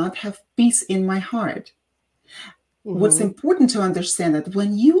did not have peace in my heart. What's Mm-hmm. important to understand that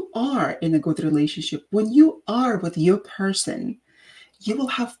when you are in a good relationship, when you are with your person, you will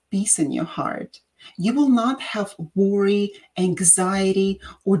have peace in your heart. You will not have worry, anxiety,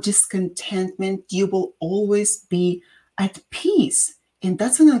 or discontentment. You will always be at peace. And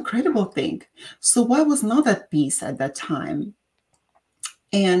that's an incredible thing. So I was not at peace at that time.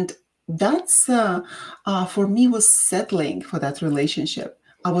 And that's for me was settling for that relationship.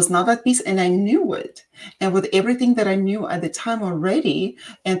 I was not at peace and I knew it. And with everything that I knew at the time already,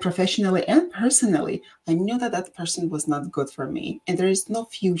 and professionally and personally, I knew that that person was not good for me and there is no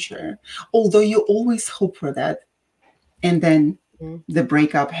future. Although you always hope for that. And then the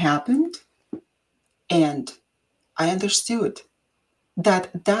breakup happened, and I understood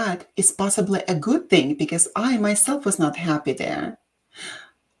that that is possibly a good thing because I myself was not happy there.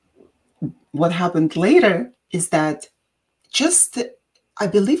 What happened later is that just, I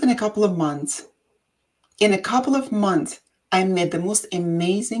believe, in a couple of months, I met the most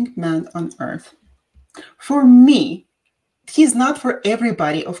amazing man on earth. For me, he's not for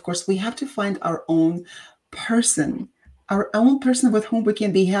everybody. Of course, we have to find person, our own person with whom we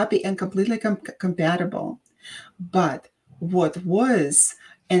can be happy and completely compatible. But what was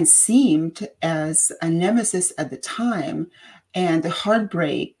and seemed as a nemesis at the time And the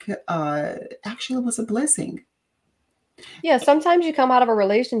heartbreak actually was a blessing. Yeah, sometimes you come out of a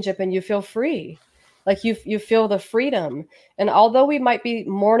relationship and you feel free. Like you feel the freedom. And although we might be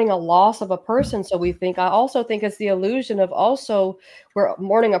mourning a loss of a person, so we think, I also think it's the illusion of also we're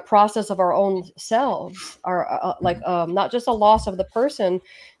mourning a process of our own selves, our not just a loss of the person,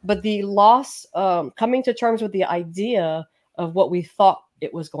 but the loss, coming to terms with the idea of what we thought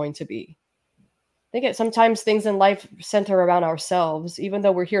it was going to be. I think it sometimes things in life center around ourselves, even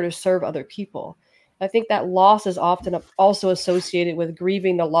though we're here to serve other people. I think that loss is often also associated with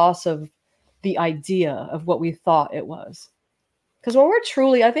grieving the loss of the idea of what we thought it was. Because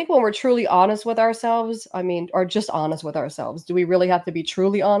I think when we're truly honest with ourselves, I mean, or just honest with ourselves, do we really have to be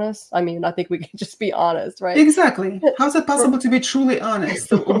truly honest? I mean, I think we can just be honest, right? Exactly. How's it For- possible to be truly honest?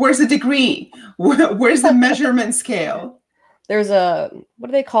 So where's the degree? Where's the measurement scale? there's a, what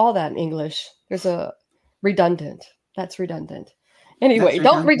do they call that in English? There's a redundant. That's redundant. That's Anyway,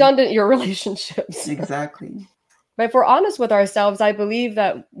 don't redundant. redundant your relationships. Exactly. But if we're honest with ourselves, I believe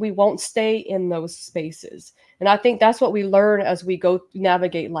that we won't stay in those spaces. And I think that's what we learn as we go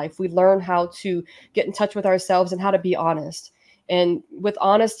navigate life. We learn how to get in touch with ourselves and how to be honest. And with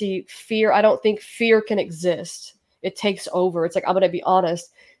honesty, I don't think fear can exist. It takes over. It's like, I'm going to be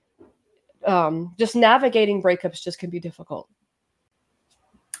honest. Just navigating breakups just can be difficult.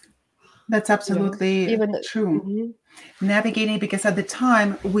 That's absolutely Even true. mhm. Navigating, because at the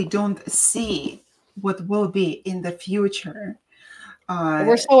time we don't see what will be in the future.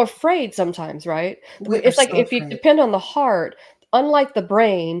 We're so afraid sometimes, right? We are It's like so if you afraid. depend on the heart, unlike the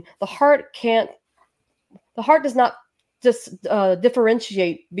brain, the heart does not just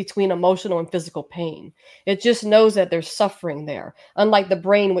differentiate between emotional and physical pain. It just knows that there's suffering there. Unlike the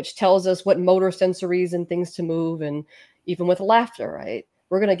brain, which tells us what motor sensories and things to move, and even with laughter, right?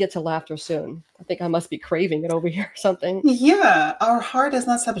 We're going to get to laughter soon. I think I must be craving it over here or something. Yeah, our heart is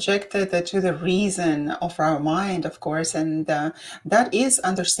not subjected to the reason of our mind, of course, and that is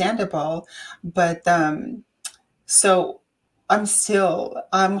understandable. But so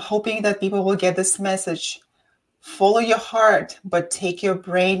I'm hoping that people will get this message. Follow your heart, but take your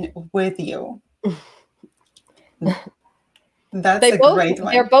brain with you. That's a great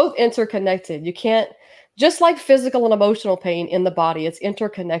They're one. both interconnected. You can't, just like physical and emotional pain in the body, it's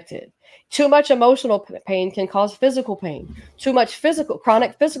interconnected. Too much emotional pain can cause physical pain. Too much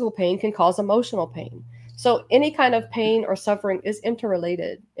chronic physical pain can cause emotional pain. So any kind of pain or suffering is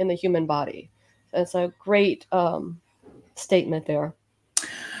interrelated in the human body. That's a great statement there.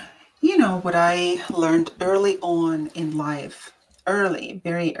 You know what I learned early on in life, early,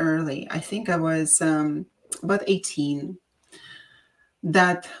 very early. I think I was about 18,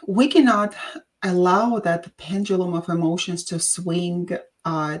 that we cannot allow that pendulum of emotions to swing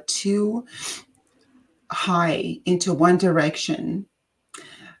too high into one direction.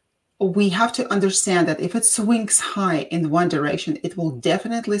 We have to understand that if it swings high in one direction, it will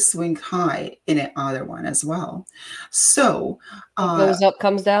definitely swing high in the other one as well. So, What goes up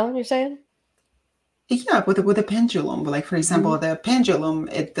comes down, you're saying? yeah, with a pendulum, like for example, Mhm. the pendulum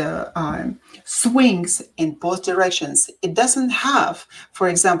it swings in both directions. It doesn't have, for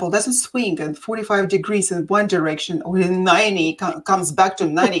example, doesn't swing at 45 degrees in one direction or in 90 comes back to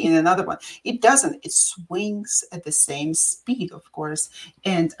 90 in another one. It doesn't. It swings at the same speed, of course,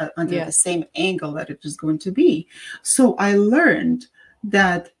 and under the Yes. same angle that it is going to be. So I learned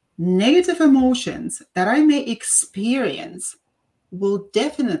that negative emotions that I may experience will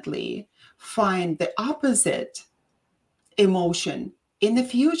definitely find the opposite emotion in the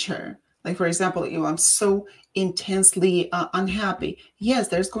future. Like, for example, I'm so intensely unhappy. Yes,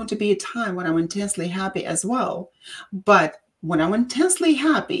 there's going to be a time when I'm intensely happy as well. But when I'm intensely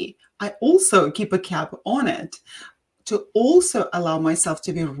happy, I also keep a cap on it to also allow myself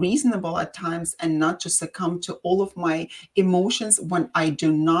to be reasonable at times and not just succumb to all of my emotions when I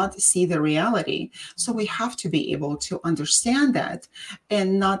do not see the reality. So we have to be able to understand that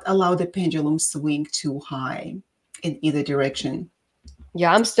and not allow the pendulum swing too high in either direction.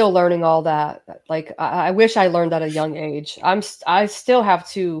 Yeah, I'm still learning all that. Like, I wish I learned at a young age. I still have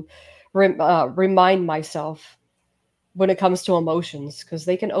to remind myself when it comes to emotions because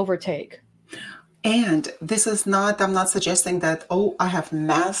they can overtake. And this is not, I'm not suggesting that, oh, I have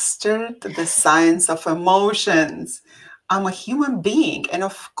mastered the science of emotions. I'm a human being. And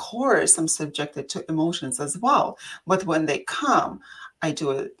of course, I'm subjected to emotions as well. But when they come, I do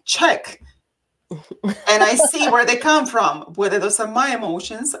a check and I see where they come from, whether those are my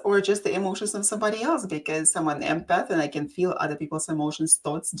emotions or just the emotions of somebody else, because I'm an empath and I can feel other people's emotions,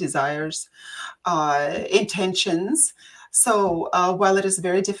 thoughts, desires, intentions. So while it is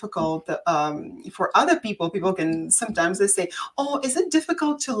very difficult for other people, people can sometimes they say, "Oh, is it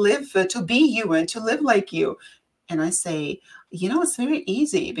difficult to live, to be you and to live like you?" And I say, it's very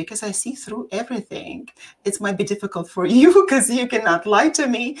easy because I see through everything. It might be difficult for you because you cannot lie to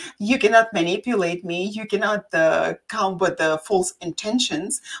me, you cannot manipulate me, you cannot come with the false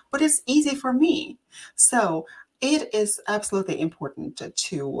intentions, but it's easy for me. So it is absolutely important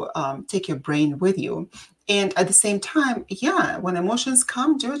to take your brain with you. And at the same time, yeah, when emotions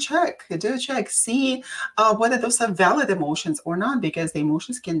come, do a check, see whether those are valid emotions or not, because the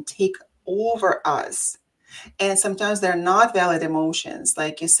emotions can take over us. And sometimes they're not valid emotions.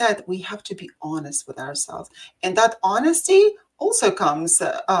 Like you said, we have to be honest with ourselves. And that honesty also comes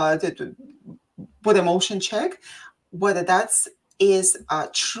with emotion check, whether that's is a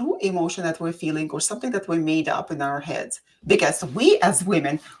true emotion that we're feeling or something that we made up in our heads. Because we as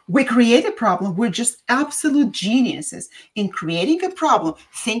women, we create a problem. We're just absolute geniuses in creating a problem,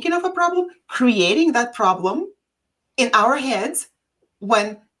 thinking of a problem, creating that problem in our heads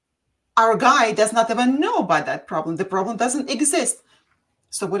when our guy does not even know about that problem. The problem doesn't exist.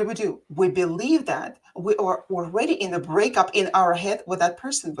 So what do? We believe that we are already in a breakup in our head with that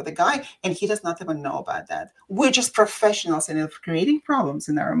person, with the guy, and he does not even know about that. We're just professionals in creating problems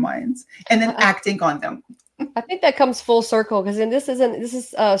in our minds and then acting on them. I think that comes full circle because this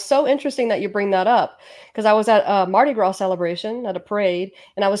is so interesting that you bring that up, because I was at a Mardi Gras celebration at a parade,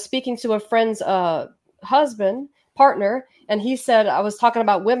 and I was speaking to a friend's husband partner, and he said, I was talking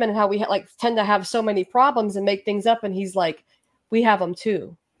about women and how we tend to have so many problems and make things up, and he's like, we have them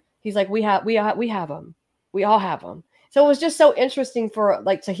too. He's like, we have them, we all have them. So it was just so interesting for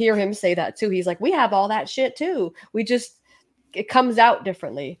to hear him say that too. He's like, we have all that shit too. It comes out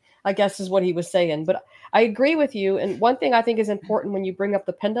differently, I guess is what he was saying. But I agree with you. And one thing I think is important when you bring up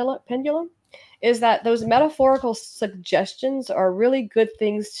the pendulum is that those metaphorical suggestions are really good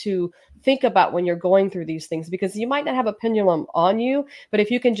things to think about when you're going through these things, because you might not have a pendulum on you, but if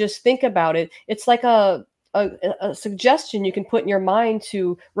you can just think about it, it's like a suggestion you can put in your mind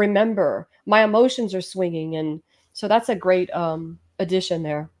to remember my emotions are swinging. And so that's a great addition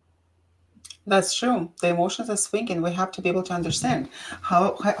there. That's true. The emotions are swinging. We have to be able to understand.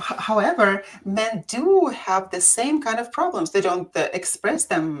 However, men do have the same kind of problems. They don't express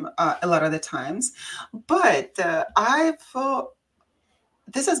them a lot of the times. But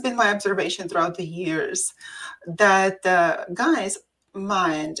this has been my observation throughout the years, that guys'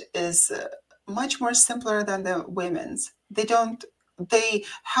 mind is much more simpler than the women's. They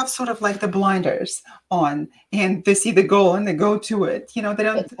have sort of like the blinders on, and they see the goal and they go to it. They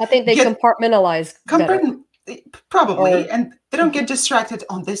don't. I think they compartmentalize better. Probably, and they don't get distracted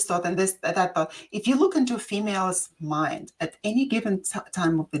on this thought and that thought. If you look into a female's mind at any given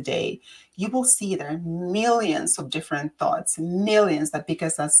time of the day, you will see there are millions of different thoughts, millions, that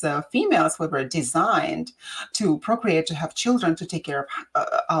because as females we were designed to procreate, to have children, to take care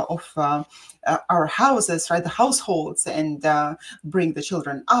of our houses, right, the households, and bring the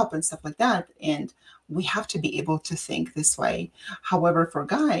children up and stuff like that. And we have to be able to think this way. However, for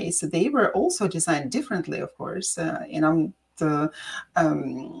guys, they were also designed differently, of course.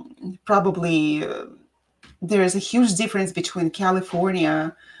 Probably there is a huge difference between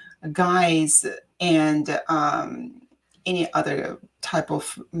California guys and any other type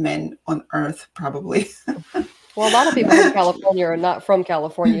of men on earth, probably. Well, a lot of people in California are not from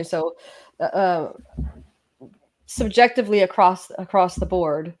California, so subjectively across the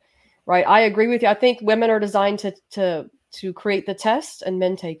board. Right. I agree with you. I think women are designed to create the test and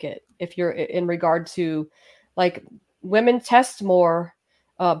men take it. If you're in regard to women test more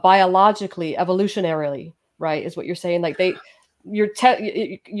biologically, evolutionarily, right, is what you're saying.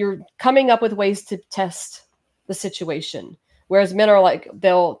 You're coming up with ways to test the situation. Whereas men are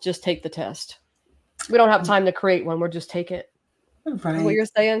they'll just take the test. We don't have time to create one. We'll just take it. Right. What you're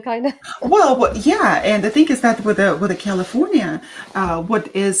saying, kind of. Well, yeah, and the thing is that with the California, what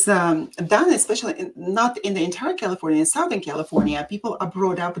is done, especially not in the entire California, in Southern California, people are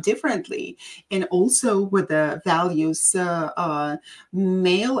brought up differently, and also with the values,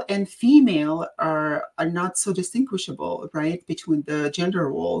 male and female are not so distinguishable, right, between the gender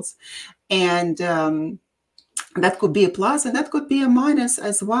roles, and that could be a plus and that could be a minus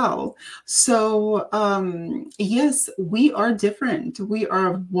as well. So yes, we are different. We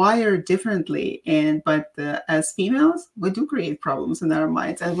are wired differently, but as females, we do create problems in our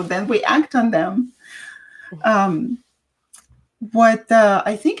minds, and then we act on them. What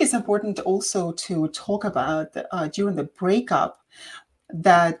I think is important also to talk about during the breakup,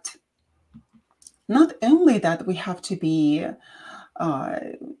 that not only that we have to be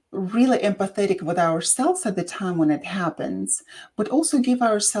really empathetic with ourselves at the time when it happens, but also give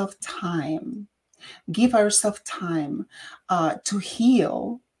ourselves time. Give ourselves time to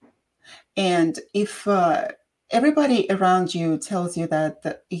heal. And if everybody around you tells you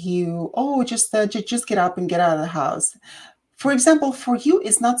that just get up and get out of the house. For example, for you,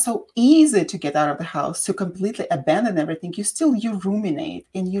 it's not so easy to get out of the house, to completely abandon everything. You ruminate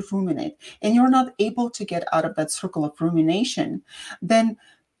and you ruminate, and you're not able to get out of that circle of rumination. Then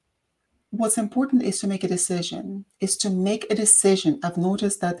what's important is to make a decision, I've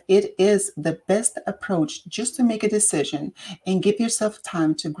noticed that it is the best approach, just to make a decision and give yourself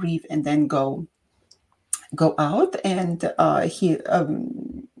time to grieve, and then go out and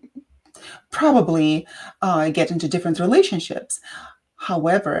probably get into different relationships.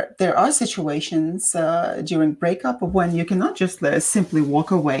 However, there are situations during breakup when you cannot just simply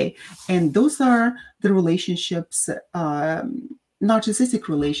walk away. And those are the relationships, narcissistic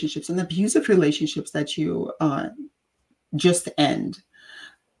relationships and abusive relationships that you just end.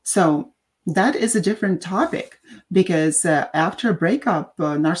 So that is a different topic, because after a breakup,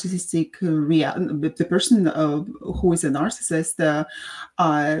 the person who is a narcissist,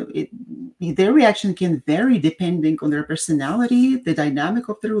 their reaction can vary depending on their personality, the dynamic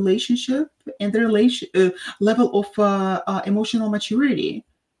of the relationship, and their level of emotional maturity.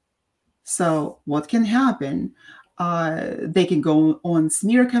 So what can happen? They can go on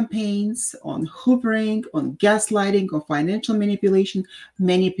smear campaigns, on hoovering, on gaslighting, on financial manipulation,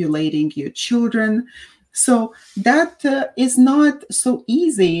 manipulating your children. So that is not so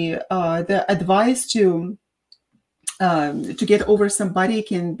easy. The advice to get over somebody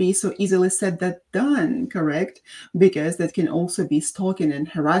can be so easily said than done, correct? Because that can also be stalking and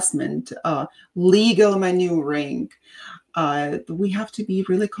harassment, legal maneuvering. We have to be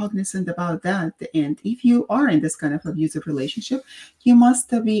really cognizant about that. And if you are in this kind of abusive relationship, you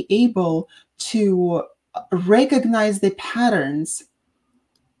must be able to recognize the patterns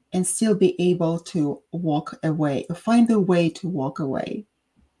and still be able to walk away, find a way to walk away.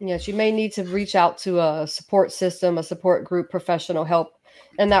 Yes, you may need to reach out to a support system, a support group, professional help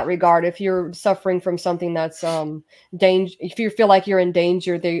in that regard. If you're suffering from something that's danger, if you feel like you're in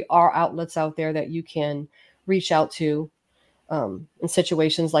danger, there are outlets out there that you can reach out to in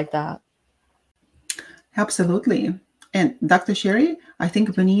situations like that. Absolutely. And Dr. Sherry, I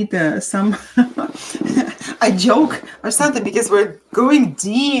think we need some a joke or something, because we're going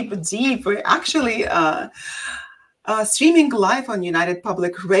deep. We're actually streaming live on United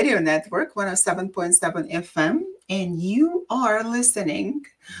Public Radio Network, 107.7 FM, and you are listening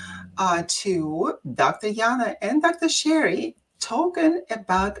to Dr. Yana and Dr. Sherry talking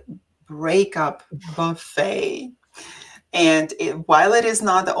about breakup buffet. And while it is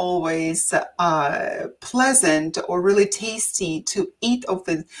not always pleasant or really tasty to eat of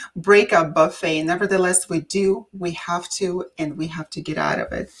the breakup buffet, nevertheless, we have to get out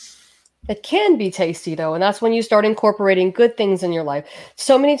of it. It can be tasty, though, and that's when you start incorporating good things in your life.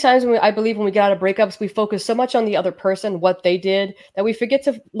 So many times I believe when we get out of breakups, we focus so much on the other person, what they did, that we forget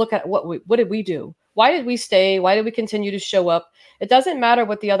to look at what did we do? Why did we stay? Why did we continue to show up? It doesn't matter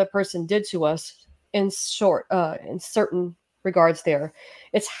what the other person did to us in certain regards there.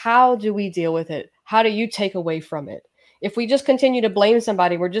 It's how do we deal with it? How do you take away from it? If we just continue to blame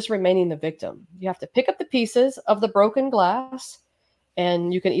somebody, we're just remaining the victim. You have to pick up the pieces of the broken glass,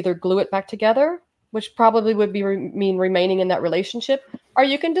 and you can either glue it back together, which probably would mean remaining in that relationship, or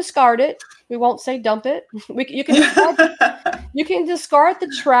you can discard it. We won't say dump it. You can discard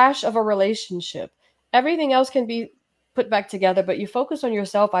the trash of a relationship. Everything else can be put back together, but you focus on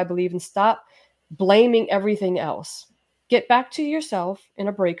yourself, I believe, and stop blaming everything else. Get back to yourself in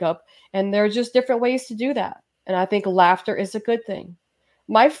a breakup, and there are just different ways to do that. And I think laughter is a good thing.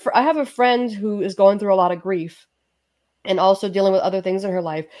 I have a friend who is going through a lot of grief and also dealing with other things in her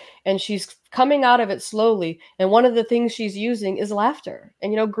life, and she's coming out of it slowly. And one of the things she's using is laughter.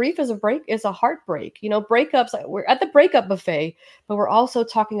 And grief is a heartbreak. Breakups, we're at the breakup buffet, but we're also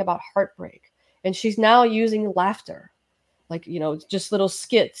talking about heartbreak. And she's now using laughter, like just little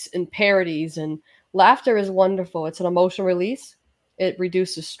skits and parodies. And laughter is wonderful. It's an emotional release. It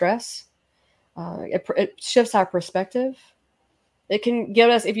reduces stress. It shifts our perspective. It can get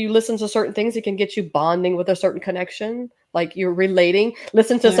us, if you listen to certain things, it can get you bonding with a certain connection. Like you're relating.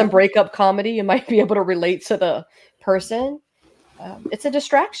 Listen to some breakup comedy. You might be able to relate to the person. It's a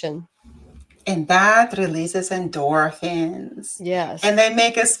distraction. And that releases endorphins. Yes. And they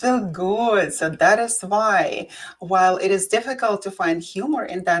make us feel good. So that is why, while it is difficult to find humor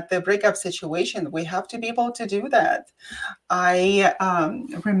in the breakup situation, we have to be able to do that. I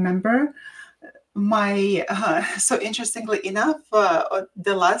remember My so interestingly enough,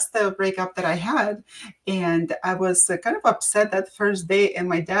 the last breakup that I had, and I was kind of upset that first day, and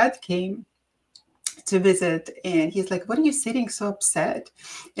my dad came to visit, and he's like, "What are you sitting so upset?"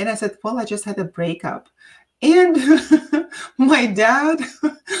 And I said, "Well, I just had a breakup." And my dad,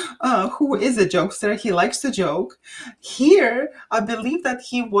 who is a jokester, he likes to joke. Here, I believe that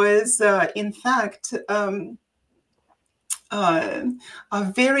he was, in fact, uh, a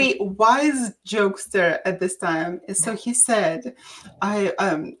very wise jokester at this time. So he said,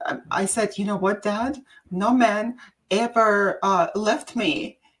 I said, you know what, Dad? No man ever left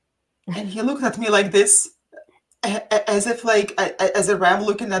me." And he looked at me like this, as if like as a ram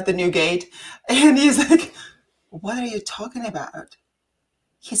looking at the new gate. And he's like, "What are you talking about?"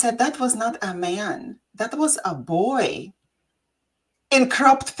 He said, "That was not a man. That was a boy in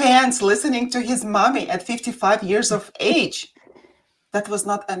cropped pants listening to his mommy at 55 years of age. That was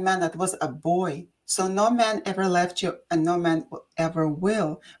not a man, that was a boy. So no man ever left you and no man ever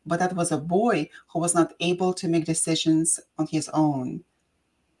will. But that was a boy who was not able to make decisions on his own.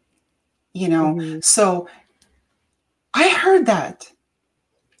 You know, Mm-hmm. so I heard that.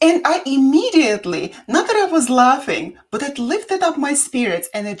 And I immediately, not that I was laughing, but it lifted up my spirits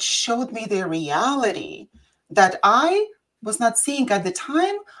and it showed me the reality that I was not seeing at the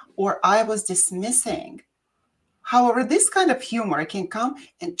time or I was dismissing. However, this kind of humor can come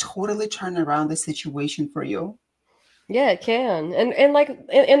and totally turn around the situation for you. Yeah, it can. And like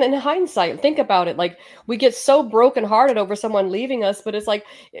in hindsight, think about it. Like we get so brokenhearted over someone leaving us, but it's like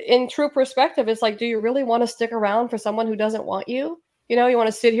in true perspective, it's like, do you really want to stick around for someone who doesn't want you? You know, you want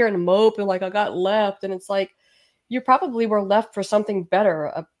to sit here and mope and like I got left, and it's like you probably were left for something better,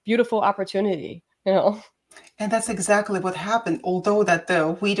 a beautiful opportunity, you know. And that's exactly what happened. Although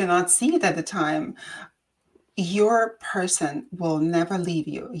that we do not see it at the time, your person will never leave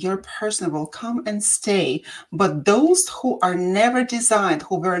you. Your person will come and stay. But those who are never designed,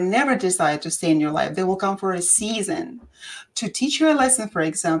 who were never designed to stay in your life, they will come for a season to teach you a lesson, for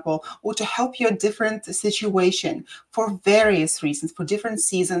example, or to help you a different situation for various reasons, for different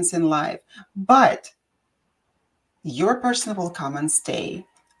seasons in life. But your person will come and stay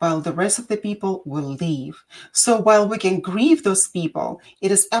while the rest of the people will leave. So while we can grieve those people,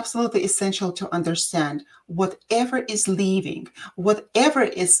 it is absolutely essential to understand whatever is leaving, whatever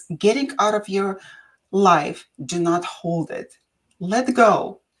is getting out of your life, do not hold it. Let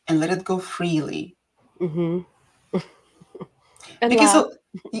go and let it go freely. Mm-hmm. And Because laugh.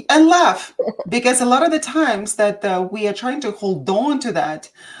 and laugh, because a lot of the times that we are trying to hold on to that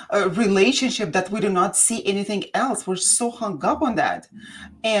relationship that we do not see anything else, we're so hung up on that.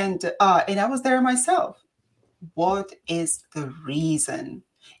 And I was there myself. What is the reason?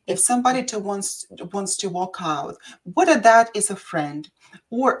 If somebody wants to walk out, whether that is a friend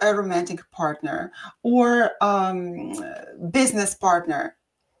or a romantic partner or business partner,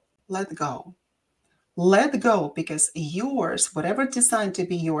 let go. Let go, because yours, whatever designed to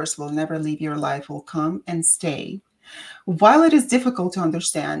be yours, will never leave your life, will come and stay. While it is difficult to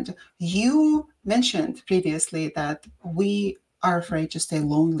understand, you mentioned previously that we are afraid to stay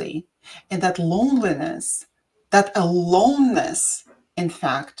lonely, and that loneliness, that aloneness, in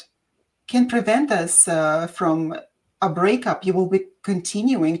fact, can prevent us from a breakup. You will be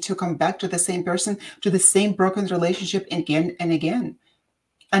continuing to come back to the same person, to the same broken relationship again and again,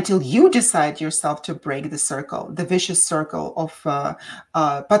 until you decide yourself to break the circle, the vicious circle of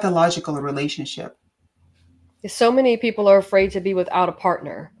pathological relationship. So many people are afraid to be without a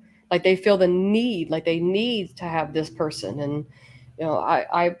partner. Like they feel the need, like they need to have this person. And you know,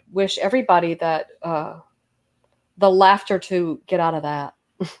 I wish everybody that the laughter to get out of that.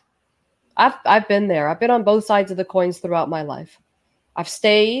 I've been there. I've been on both sides of the coins throughout my life. I've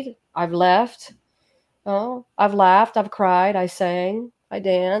stayed, I've left. Oh, I've laughed, I've cried, I sang, I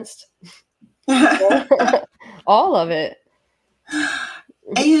danced. All of it.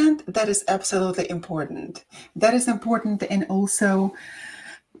 And that is absolutely important. That is important. And also,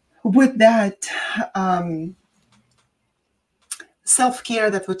 with that, self-care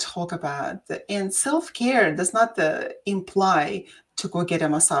that we talk about, and self-care does not imply to go get a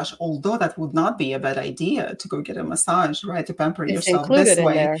massage, although that would not be a bad idea, to go get a massage, right, to pamper It's yourself this included in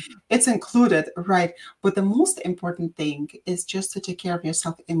way. there. It's included, right? But the most important thing is just to take care of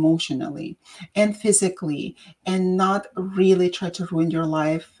yourself emotionally and physically, and not really try to ruin your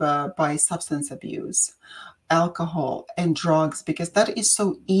life by substance abuse, alcohol, and drugs, because that is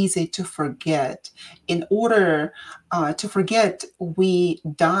so easy to forget. In order to forget, we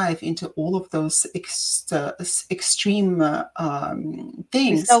dive into all of those extreme We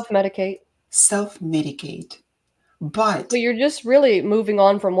things. self medicate. Self-medicate. But But you're just really moving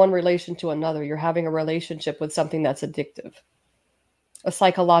on from one relation to another. You're having a relationship with something that's addictive, a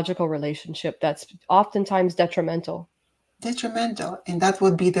psychological relationship that's oftentimes detrimental. detrimental, and that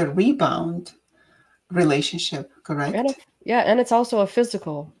would be the rebound relationship, And correct? yeah, and it's also a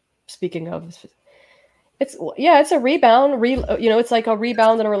physical. Speaking of, it's yeah, it's a rebound. It's like a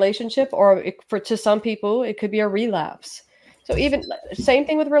rebound in a relationship, or for to some people, it could be a relapse. So even same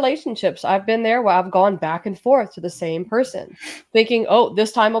thing with relationships. I've been there where I've gone back and forth to the same person, thinking, "Oh,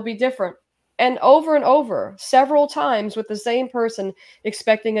 this time will be different," and over, several times with the same person,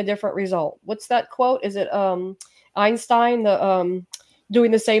 expecting a different result. What's that quote? Is it Einstein? The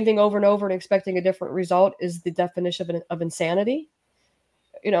doing the same thing over and over and expecting a different result is the definition of insanity.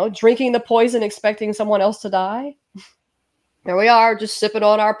 Drinking the poison expecting someone else to die. Here we are, just sipping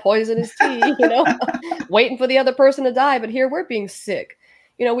on our poisonous tea, waiting for the other person to die. But here we're being sick.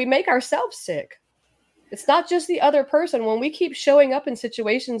 We make ourselves sick. It's not just the other person. When we keep showing up in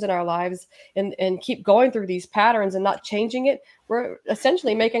situations in our lives and keep going through these patterns and not changing it, we're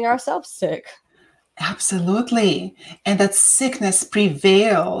essentially making ourselves sick. Absolutely. And that sickness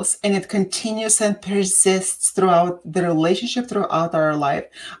prevails and it continues and persists throughout the relationship, throughout our life,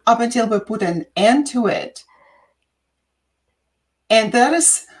 up until we put an end to it. And that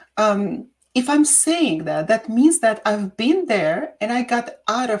is, if I'm saying that, that means that I've been there and I got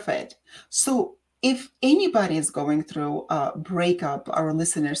out of it. So if anybody is going through a breakup, our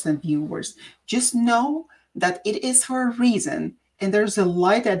listeners and viewers, just know that it is for a reason. And there's a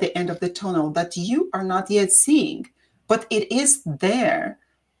light at the end of the tunnel that you are not yet seeing, but it is there.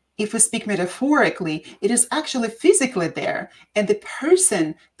 If we speak metaphorically, it is actually physically there. And the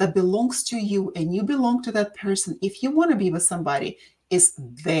person that belongs to you and you belong to that person, if you want to be with somebody, is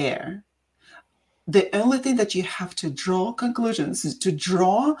there. The only thing that you have to draw conclusions is to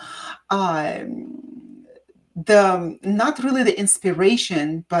draw the not really the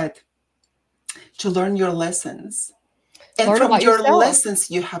inspiration, but to learn your lessons. And Learn from about your yourself. lessons,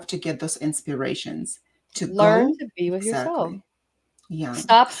 you have to get those inspirations to Learn go. to be with yourself. Exactly. Yeah.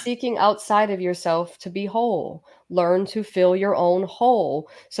 Stop seeking outside of yourself to be whole. Learn to fill your own hole.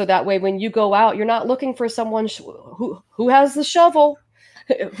 So that way, when you go out, you're not looking for someone who has the shovel,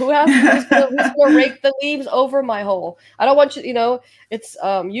 who's gonna rake the leaves over my hole. I don't want you. It's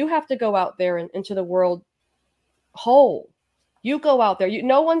you have to go out there and into the world whole. You go out there.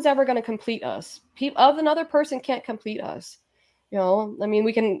 No one's ever going to complete us. Another person can't complete us. I mean,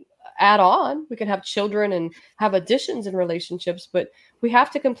 we can add on. We can have children and have additions in relationships, but we have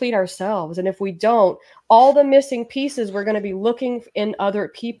to complete ourselves. And if we don't, all the missing pieces we're going to be looking in other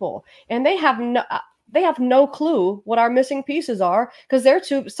people, and they have no clue what our missing pieces are because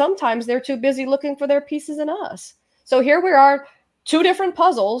sometimes they're too busy looking for their pieces in us. So here we are, two different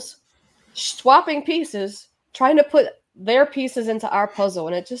puzzles, swapping pieces, trying to put their pieces into our puzzle,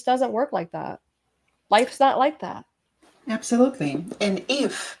 and it just doesn't work like that. Life's not like that. Absolutely. And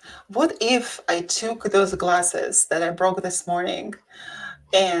what if I took those glasses that I broke this morning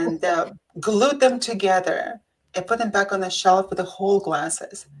and glued them together and put them back on the shelf with the whole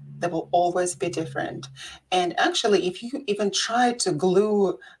glasses? They will always be different. And actually, if you even try to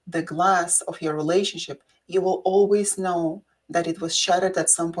glue the glass of your relationship, you will always know that it was shattered at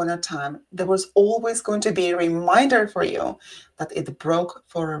some point in time. There was always going to be a reminder for you that it broke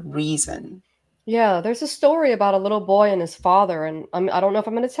for a reason. Yeah, there's a story about a little boy and his father, and I don't know if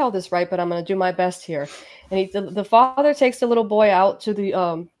I'm going to tell this right, but I'm going to do my best here. And the father takes the little boy out to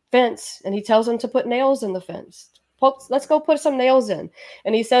the fence, and he tells him to put nails in the fence. Let's go put some nails in.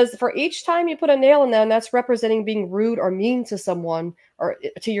 And he says, for each time you put a nail in there, and that's representing being rude or mean to someone or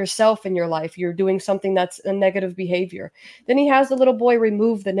to yourself in your life, you're doing something that's a negative behavior. Then he has the little boy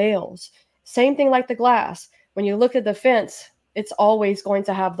remove the nails. Same thing like the glass. When you look at the fence, it's always going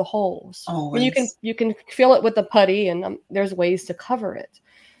to have the holes. I mean, Always. you can fill it with the putty, and there's ways to cover it,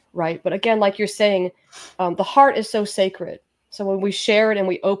 right? But again, like you're saying, the heart is so sacred. So when we share it and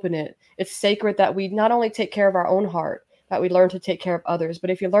we open it, it's sacred that we not only take care of our own heart, that we learn to take care of others. But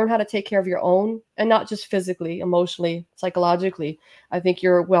if you learn how to take care of your own, and not just physically, emotionally, psychologically, I think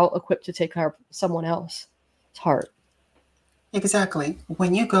you're well equipped to take care of someone else's heart. Exactly.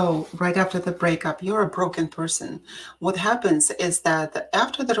 When you go right after the breakup, you're a broken person. What happens is that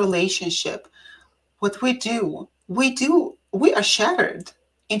after the relationship, what we are shattered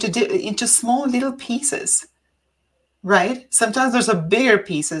into small little pieces, right? Sometimes there's a bigger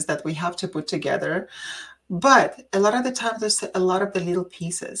pieces that we have to put together, but a lot of the time there's a lot of the little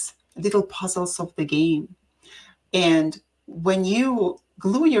pieces, little puzzles of the game. And when you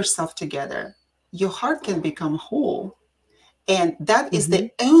glue yourself together, your heart can become whole. And that is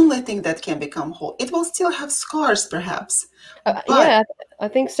the only thing that can become whole. It will still have scars, perhaps, but Yeah, I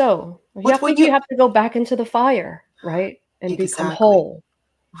think so. when You you have to go back into the fire, right? And become exactly whole.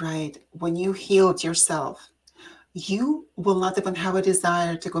 right, when you healed yourself, you will not even have a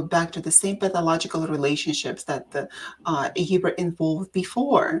desire to go back to the same pathological relationships that you were involved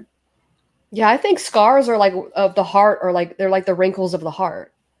before. Yeah, I think scars are like of the heart, or like they're like the wrinkles of the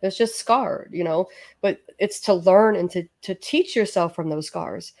heart. It's just scarred, you know. But it's to learn and to teach yourself from those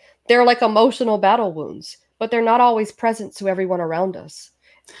scars. They're like emotional battle wounds, but they're not always present to everyone around us.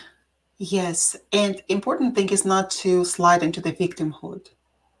 Yes, and important thing is not to slide into the victimhood.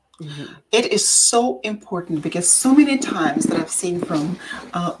 Mm-hmm. It is so important because so many times that I've seen from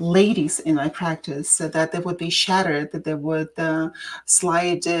ladies in my practice that they would be shattered, that they would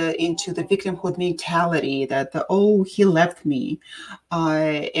slide into the victimhood mentality that, oh, he left me.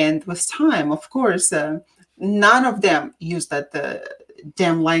 And with time, of course, none of them use that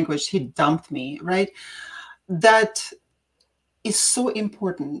damn language, he dumped me, right? That is so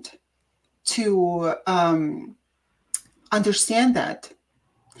important to understand that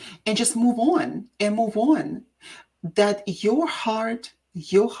and just move on and move on, that your heart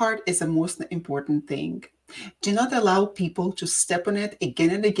is the most important thing. Do not allow people to step on it again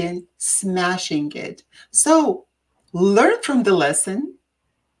and again, smashing it. So learn from the lesson,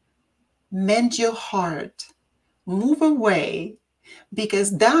 mend your heart, move away,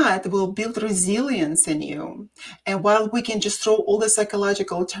 because that will build resilience in you. And while we can just throw all the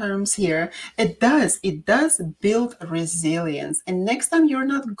psychological terms here, it does build resilience. And next time you're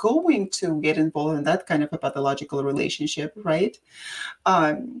not going to get involved in that kind of a pathological relationship, right?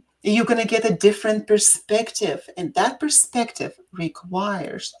 You're going to get a different perspective, and that perspective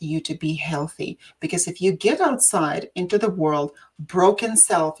requires you to be healthy, because if you get outside into the world broken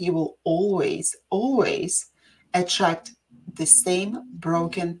self, you will always attract the same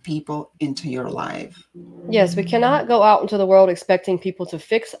broken people into your life. Yes, we cannot go out into the world expecting people to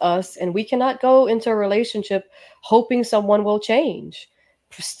fix us, and we cannot go into a relationship hoping someone will change.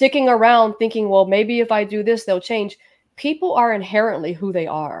 Sticking around thinking, well, maybe if I do this, they'll change. People are inherently who they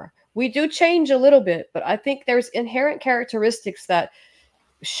are. We do change a little bit, but I think there's inherent characteristics that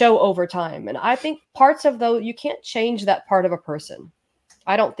show over time. And I think parts of those, you can't change that part of a person.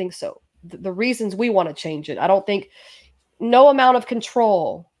 I don't think so. The reasons we want to change it, I don't think no amount of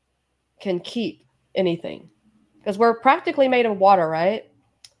control can keep anything, because we're practically made of water, right?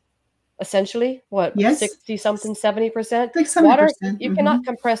 Essentially, what, Yes, 60 something, 70% like water? 70%. You cannot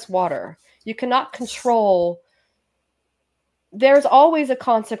compress water. You cannot control. There's always a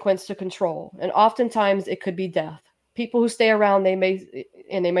consequence to control, and oftentimes it could be death. People who stay around, they may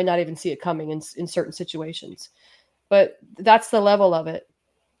not even see it coming in certain situations. But that's the level of it,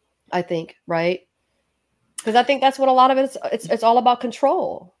 I think, right? Because I think that's what a lot of it is. It's all about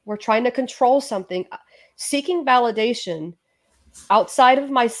control. We're trying to control something, seeking validation outside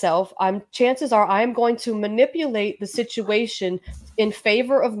of myself. Chances are I'm going to manipulate the situation in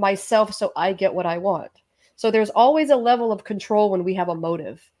favor of myself so I get what I want. So there's always a level of control when we have a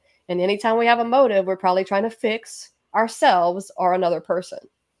motive. And anytime we have a motive, we're probably trying to fix ourselves or another person,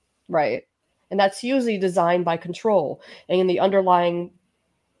 right? And that's usually designed by control. And the underlying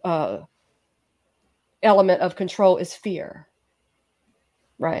uh, element of control is fear,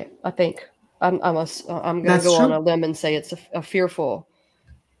 right? I think I'm going to That's go on true. a limb and say it's a fearful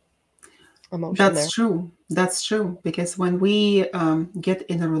emotion That's there. true. That's true. Because when we get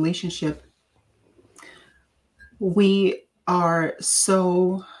in a relationship, we are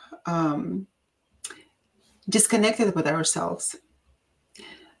so disconnected with ourselves.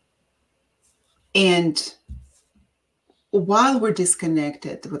 And while we're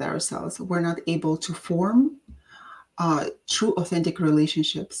disconnected with ourselves, we're not able to form true, authentic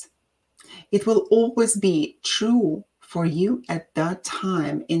relationships. It will always be true for you at that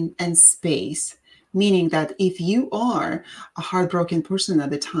time in and space. Meaning that if you are a heartbroken person at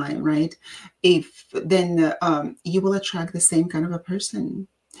the time, right? If then you will attract the same kind of a person,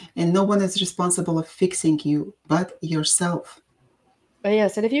 and no one is responsible of fixing you but yourself. But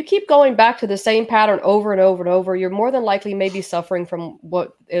yes, and if you keep going back to the same pattern over and over and over, you're more than likely maybe suffering from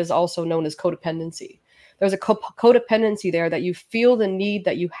what is also known as codependency. There's a codependency there, that you feel the need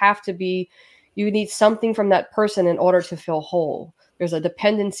that you need something from that person in order to feel whole. There's a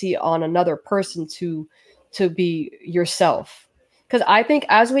dependency on another person to be yourself. Because I think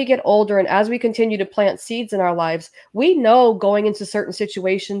as we get older and as we continue to plant seeds in our lives, we know going into certain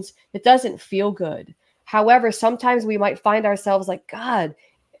situations, it doesn't feel good. However, sometimes we might find ourselves like, God,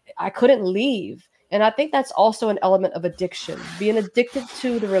 I couldn't leave. And I think that's also an element of addiction. Being addicted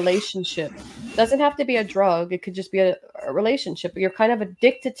to the relationship doesn't have to be a drug. It could just be a relationship. But you're kind of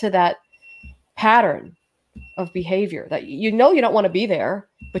addicted to that pattern of behavior that you know you don't want to be there,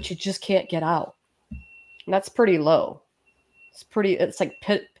 but you just can't get out. And that's pretty low. It's like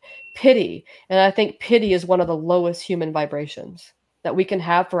pity. And I think pity is one of the lowest human vibrations that we can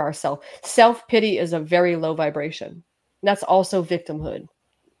have for ourselves. Self-pity is a very low vibration. And that's also victimhood.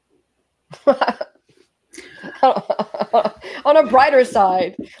 On a brighter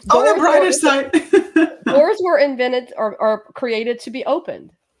side. Doors were invented or created to be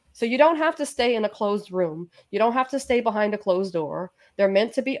opened. So you don't have to stay in a closed room. You don't have to stay behind a closed door. They're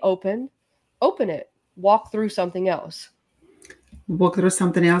meant to be opened. Open it. Walk through something else. Walk through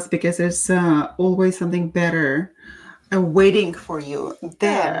something else, because there's always something better waiting for you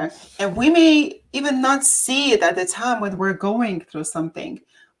there. Yeah. And we may even not see it at the time when we're going through something,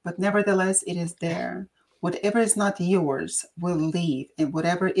 but nevertheless, it is there. Whatever is not yours will leave, and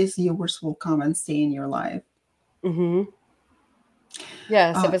whatever is yours will come and stay in your life. Mm-hmm.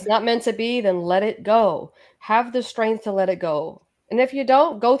 Yes, if it's not meant to be, then let it go. Have the strength to let it go. And if you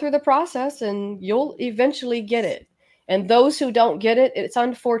don't, go through the process and you'll eventually get it. And those who don't get it, it's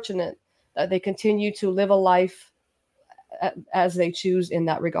unfortunate that they continue to live a life as they choose in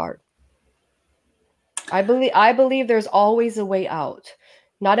that regard. I believe there's always a way out.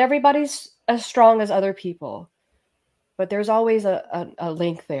 Not everybody's as strong as other people, but there's always a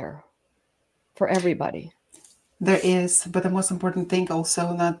link there for everybody. There is, but the most important thing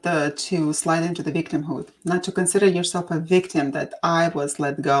also not to slide into the victimhood, not to consider yourself a victim that I was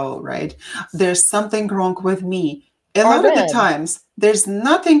let go, right? There's something wrong with me. A lot of the times, there's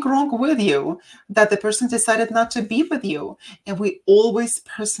nothing wrong with you, that the person decided not to be with you. And we always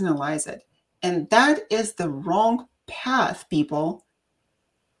personalize it. And that is the wrong path, people.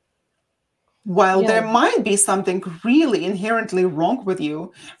 While there might be something really inherently wrong with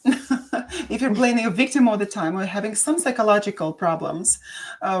you, if you're playing a victim all the time or having some psychological problems,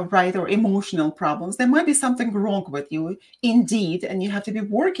 right, or emotional problems, there might be something wrong with you indeed, and you have to be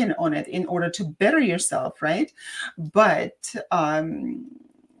working on it in order to better yourself, right? But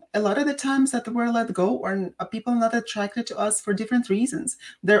a lot of the times that we're let go, are people not attracted to us for different reasons,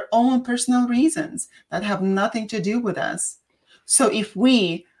 their own personal reasons that have nothing to do with us. So if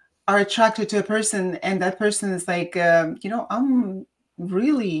we are attracted to a person and that person is like, I'm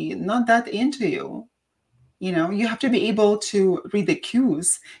really not that into you. You have to be able to read the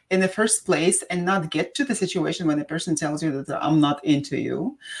cues in the first place and not get to the situation when the person tells you that I'm not into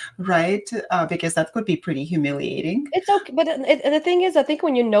you, right? Because that could be pretty humiliating. It's okay. But the thing is, I think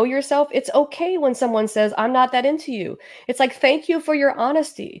when you know yourself, it's okay when someone says, I'm not that into you. It's like, thank you for your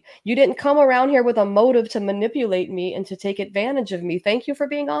honesty. You didn't come around here with a motive to manipulate me and to take advantage of me. Thank you for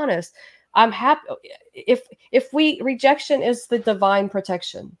being honest. I'm happy. If rejection is the divine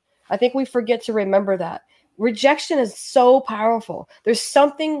protection, I think we forget to remember that. Rejection is so powerful. There's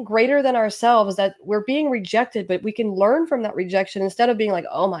something greater than ourselves that we're being rejected, but we can learn from that rejection instead of being like,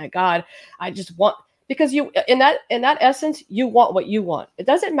 oh my God, I just want, because you, in that essence, you want what you want. It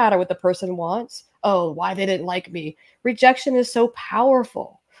doesn't matter what the person wants. Oh, why they didn't like me. Rejection is so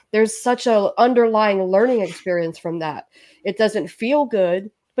powerful. There's such an underlying learning experience from that. It doesn't feel good,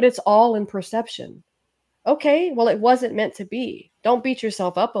 but it's all in perception. Okay, well, it wasn't meant to be. Don't beat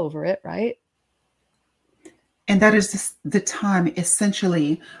yourself up over it, right? And that is the time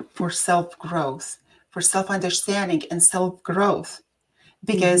essentially for self-growth, for self-understanding and self-growth.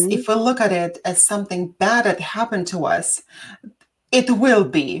 Because if we look at it as something bad that happened to us, it will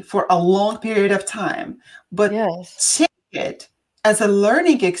be for a long period of time. But take it as a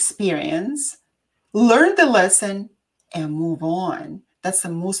learning experience, learn the lesson, and move on. That's the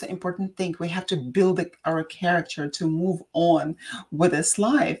most important thing. We have to build our character to move on with this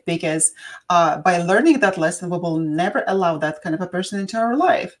life, because by learning that lesson, we will never allow that kind of a person into our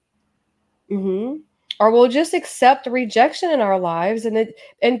life. Or we'll just accept rejection in our lives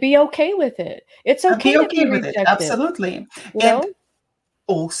and be okay with it. It's okay to be rejected. It. Absolutely. And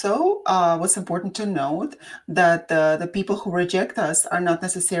also, what's important to note that the people who reject us are not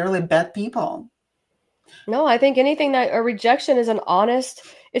necessarily bad people. No, I think anything that a rejection is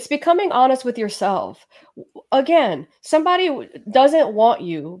it's becoming honest with yourself. Again, somebody doesn't want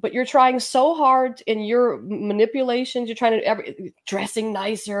you, but you're trying so hard in your manipulations. You're trying to dressing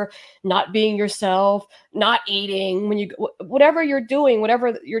nicer, not being yourself, not eating whatever you're doing,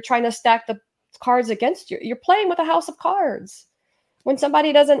 whatever you're trying to stack the cards against you. You're playing with a house of cards. When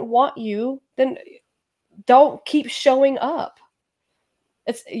somebody doesn't want you, then don't keep showing up.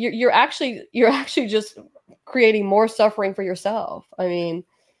 You're actually just creating more suffering for yourself. I mean,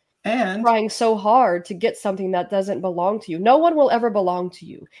 And trying so hard to get something that doesn't belong to you. No one will ever belong to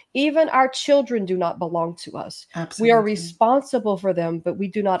you. Even our children do not belong to us. We are absolutely, responsible for them, but we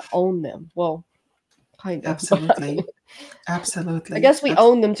do not own them. Well, kind of. absolutely, I absolutely. guess we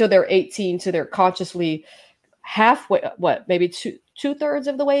own them till they're 18, till they're consciously halfway, what, maybe two-thirds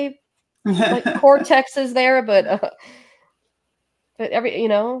of the way, like cortex is there, but every,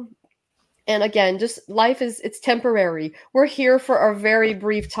 and again, just life it's temporary. We're here for a very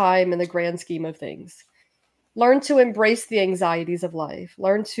brief time in the grand scheme of things. Learn to embrace the anxieties of life.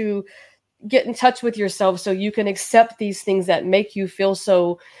 Learn to get in touch with yourself so you can accept these things that make you feel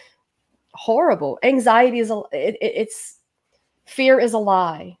so horrible. Anxiety is it's fear is a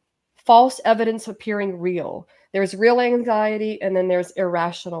lie. False evidence appearing real. There's real anxiety and then there's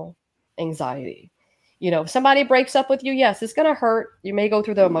irrational anxiety. If somebody breaks up with you, yes, it's going to hurt. You may go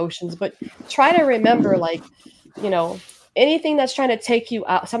through the emotions, but try to remember, like, you know, anything that's trying to take you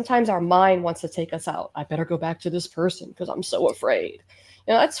out. Sometimes our mind wants to take us out. I better go back to this person because I'm so afraid.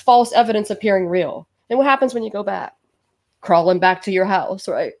 That's false evidence appearing real. And what happens when you go back? Crawling back to your house,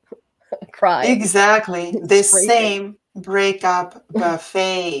 right? Crying, Exactly the scraping. same breakup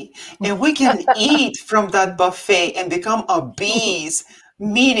buffet. And we can eat from that buffet and become obese,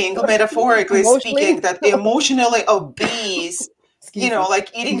 meaning metaphorically speaking, Emotionally, that emotionally obese, excuse me.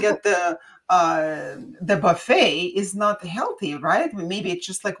 like eating at the buffet is not healthy, right? Maybe it's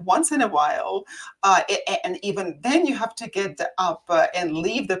just like once in a while. And even then you have to get up and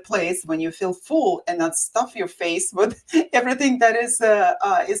leave the place when you feel full and not stuff your face with everything that is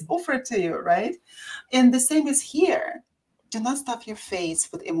offered to you, right? And the same is here. Do not stuff your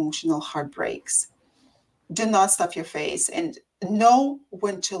face with emotional heartbreaks. Do not stuff your face, and know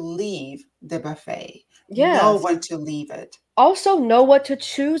when to leave the buffet. Know Yes. when to leave it. Also know what to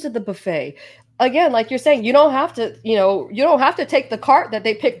choose at the buffet. Again, like you're saying, you don't have to take the cart that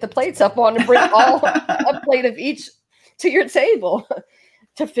they pick the plates up on and bring all a plate of each to your table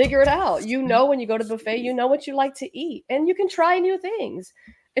to figure it out. When you go to the buffet, you know what you like to eat and you can try new things.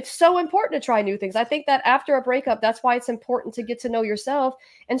 It's so important to try new things. I think that after a breakup, that's why it's important to get to know yourself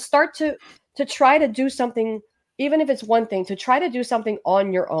and start to try to do something, even if it's one thing, to try to do something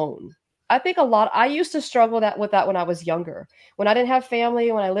on your own. I used to struggle with that when I was younger. When I didn't have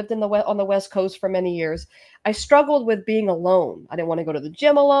family, when I lived on the West Coast for many years, I struggled with being alone. I didn't want to go to the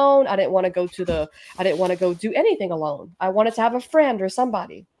gym alone. I didn't want to go do anything alone. I wanted to have a friend or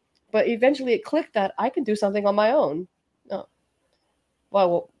somebody. But eventually it clicked that I can do something on my own. Oh,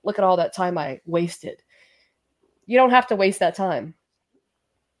 well, look at all that time I wasted. You don't have to waste that time.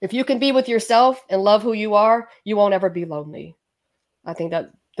 If you can be with yourself and love who you are, you won't ever be lonely. I think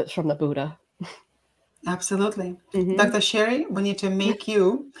that's from the Buddha. Absolutely. Hmm. Dr. Sherry, we need to make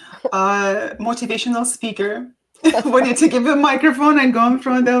you a motivational speaker. We need to give you a microphone and go in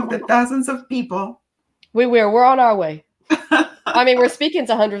front of the thousands of people. We're on our way. I mean, we're speaking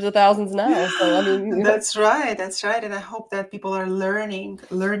to hundreds of thousands now. So I mean, That's right. That's right. And I hope that people are learning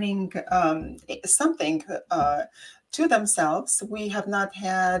something to themselves. We have not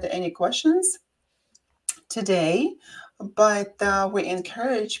had any questions today, but we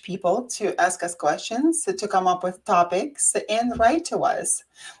encourage people to ask us questions, to come up with topics, and write to us.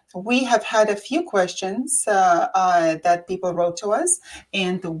 We have had a few questions that people wrote to us,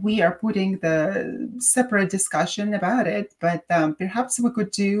 and we are putting the separate discussion about it. But perhaps we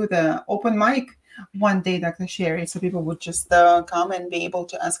could do the open mic one day, Dr. Sherry, so people would just come and be able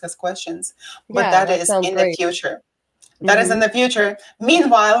to ask us questions. But yeah, that that is sounds in the great. future. That is in Hmm. the future.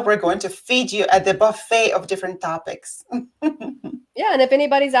 Meanwhile, we're going to feed you at the buffet of different topics. Yeah, and if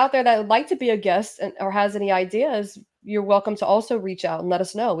anybody's out there that would like to be a guest or has any ideas, you're welcome to also reach out and let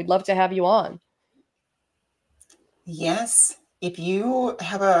us know. We'd love to have you on. Yes, if you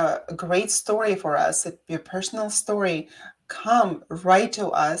have a great story for us, your personal story, come right to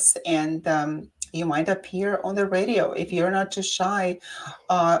us, and you might appear on the radio if you're not too shy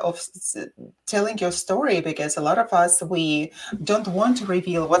of telling your story, because a lot of us, we don't want to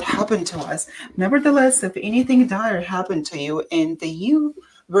reveal what happened to us. Nevertheless, if anything dire happened to you and you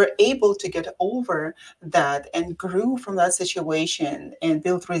were able to get over that and grew from that situation and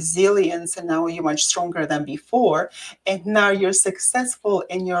built resilience, and now you're much stronger than before, and now you're successful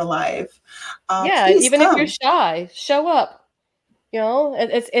in your life, Yeah, please even if you're come. shy, show up.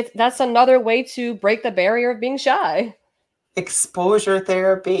 It's that's another way to break the barrier of being shy. Exposure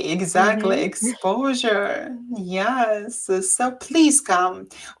therapy, exactly. Hmm. Exposure. Yes. So please come.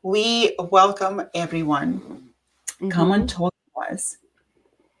 We welcome everyone. Come and Hmm. talk to us.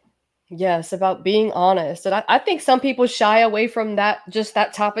 Yes, about being honest. And I think some people shy away from that, just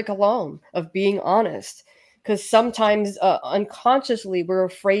that topic alone of being honest. because sometimes unconsciously we're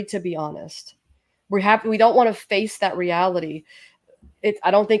afraid to be honest. We don't want to face that reality.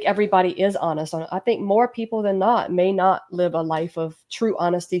 I don't think everybody is honest on it. I think more people than not may not live a life of true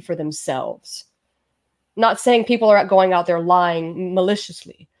honesty for themselves. Not saying people are going out there lying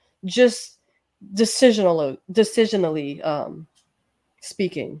maliciously, just decisionally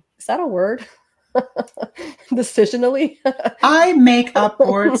speaking. Is that a word? Decisionally. I make up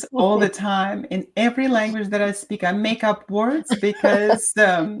words all the time in every language that I speak. I make up words because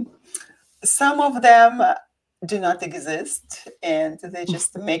some of them do not exist, and they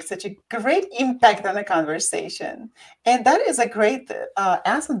just make such a great impact on the conversation. And that is a great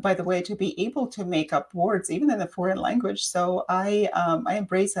asset, by the way, to be able to make up words even in a foreign language. So I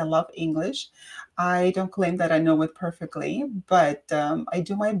embrace, I love English. I don't claim that I know it perfectly, but I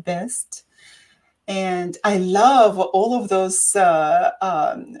do my best. And I love all of those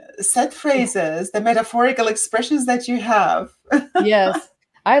set phrases, the metaphorical expressions that you have. Yes.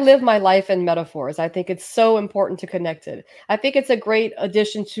 I live my life in metaphors. I think it's so important to connect it. I think it's a great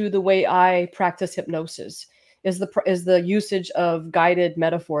addition to the way I practice hypnosis is the usage of guided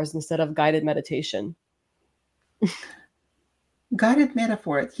metaphors instead of guided meditation. Guided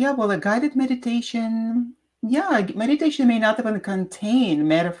metaphor. Yeah, well, a guided meditation. Yeah, meditation may not even contain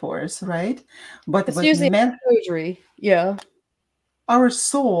metaphors, right? But It's usually poetry. Yeah. our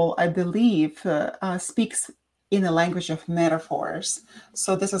soul, I believe, speaks in a language of metaphors.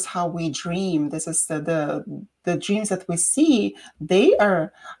 So this is how we dream. This is the dreams that we see. They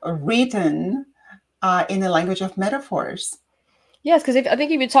are written in a language of metaphors. Yes, because I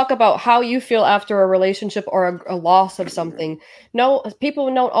think if you talk about how you feel after a relationship or a loss of something, no,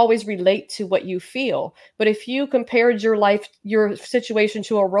 people don't always relate to what you feel. But if you compared your situation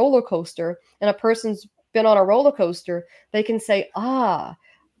to a roller coaster, and a person's been on a roller coaster, they can say, ah,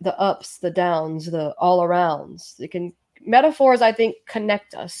 the ups, the downs, the all arounds. Metaphors, I think,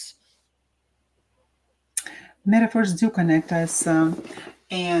 connect us. Metaphors do connect us,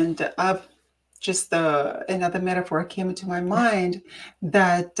 and just another metaphor came into my mind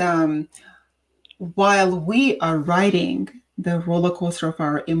that while we are riding the roller coaster of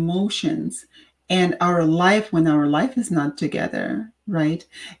our emotions and our life, when our life is not together, right?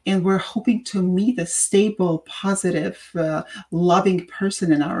 And we're hoping to meet a stable, positive, loving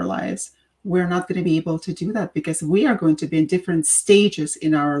person in our lives, we're not going to be able to do that because we are going to be in different stages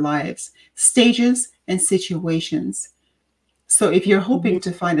in our lives, stages and situations. So if you're hoping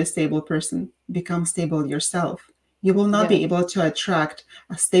to find a stable person, become stable yourself. You will not be able to attract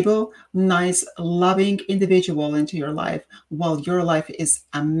a stable, nice, loving individual into your life while your life is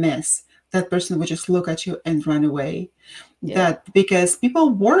a mess. That person will just look at you and run away. That because people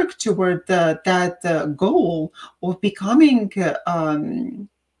work toward that goal of becoming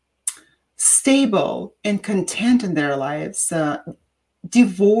stable and content in their lives,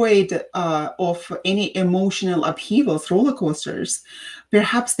 devoid of any emotional upheavals, roller coasters.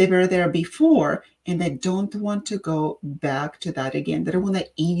 Perhaps they were there before and they don't want to go back to that again. They don't want to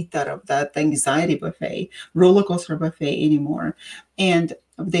eat out of that anxiety buffet, roller coaster buffet anymore. And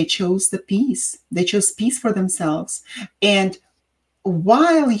they chose the peace. They chose peace for themselves. And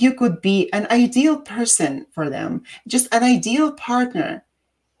while you could be an ideal person for them, just an ideal partner,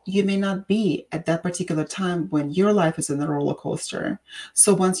 you may not be at that particular time when your life is in a roller coaster.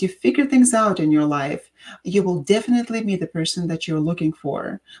 So once you figure things out in your life, you will definitely be the person that you're looking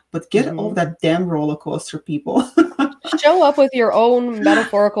for. But get off that damn roller coaster, people. Show up with your own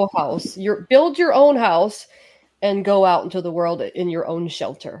metaphorical house. Build your own house and go out into the world in your own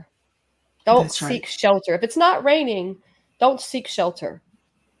shelter. Don't That's seek right. shelter. If it's not raining, don't seek shelter.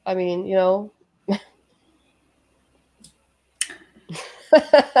 I mean,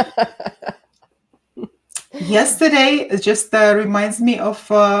 Yesterday just reminds me of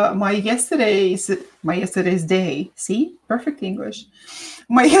my yesterday's day. See, perfect English.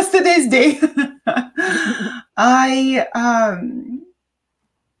 My yesterday's day. I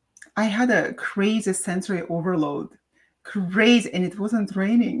had a crazy sensory overload. Crazy, and it wasn't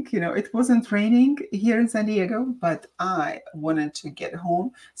raining. It wasn't raining here in San Diego, but I wanted to get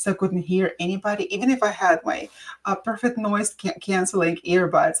home, so I couldn't hear anybody. Even if I had my perfect noise canceling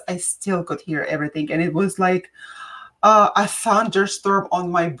earbuds, I still could hear everything, and it was like a thunderstorm on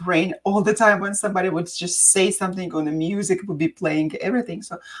my brain all the time when somebody would just say something or the music would be playing, everything.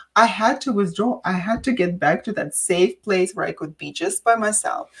 So I had to withdraw. I had to get back to that safe place where I could be just by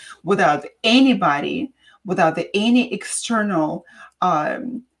myself without anybody, without any external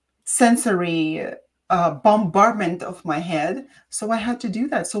sensory bombardment of my head. So I had to do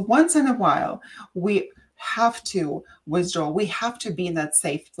that. So once in a while, we have to withdraw. We have to be in that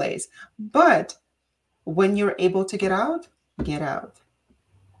safe place. But When you're able to get out, get out.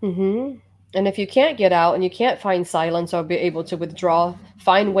 Mm-hmm. And if you can't get out and you can't find silence or be able to withdraw,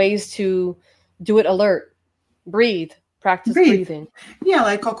 find ways to do it alert. Breathe. Practice Breathe. breathing. Yeah,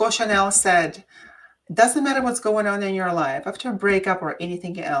 like Coco Chanel said, doesn't matter what's going on in your life after a breakup or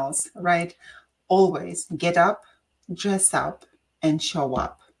anything else, right? Always get up, dress up, and show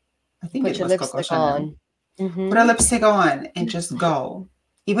up. I think Put it your was Coco lipstick Chanel. on. Put a Mm-hmm. lipstick on and just go.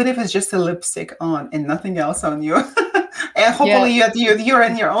 Even if it's just a lipstick on and nothing else on you. And Yeah. hopefully you're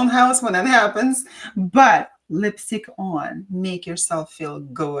in your own house when that happens. But lipstick on, make yourself feel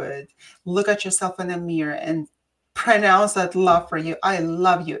good. Look at yourself in the mirror and pronounce that love for you. I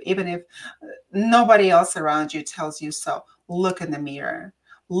love you, even if nobody else around you tells you so. Look in the mirror.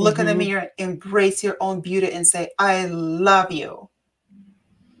 Look in the Mm-hmm. mirror, embrace your own beauty and say, I love you.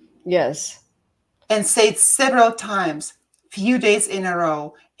 Yes. And say it several times, few days in a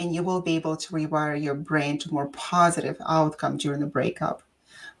row, and you will be able to rewire your brain to more positive outcome during the breakup.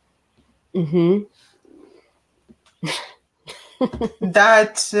 Mm-hmm.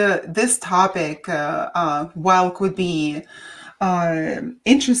 That this topic, while could be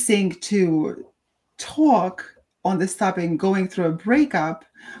interesting to talk on this topic, going through a breakup,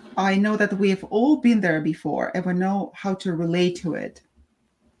 I know that we have all been there before and we know how to relate to it.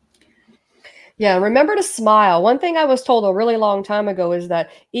 Yeah, remember to smile. One thing I was told a really long time ago is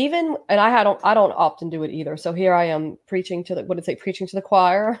that even, and I don't often do it either. So here I am preaching to the, what did it say, preaching to the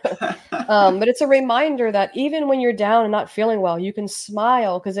choir. But it's a reminder that even when you're down and not feeling well, you can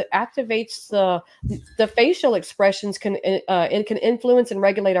smile because it activates the facial expressions can it can influence and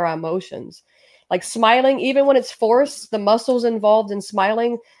regulate our emotions. Like smiling, even when it's forced, the muscles involved in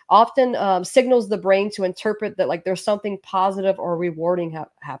smiling often signals the brain to interpret that like there's something positive or rewarding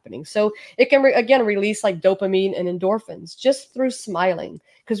happening. So it can again release like dopamine and endorphins just through smiling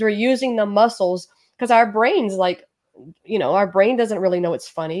because we're using the muscles because our brains like our brain doesn't really know it's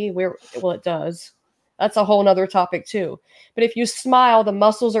funny. Well, it does. That's a whole nother topic too. But if you smile, the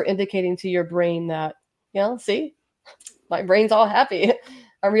muscles are indicating to your brain that, see, my brain's all happy.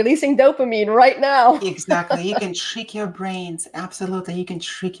 I'm releasing dopamine right now. Exactly. You can trick your brains. Absolutely. You can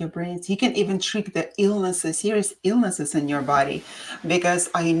trick your brains. You can even trick the illnesses, serious illnesses in your body.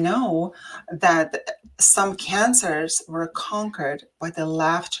 Because I know that some cancers were conquered by the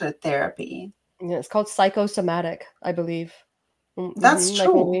laughter therapy. Yeah, it's called psychosomatic, I believe. That's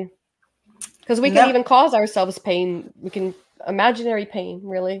Like when true. because we can No, even cause ourselves pain. We can imaginary pain,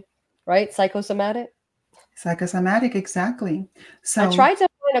 really, right? Psychosomatic. psychosomatic, exactly. I So, tried to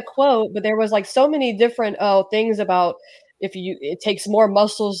find a quote, but there was like so many different things about if it takes more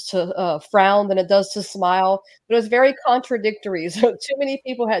muscles to frown than it does to smile. But it was very contradictory. So too many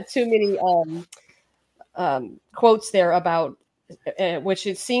people had too many quotes there about which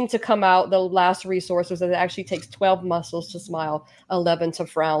it seemed to come out. The last resource was that it actually takes 12 muscles to smile, 11 to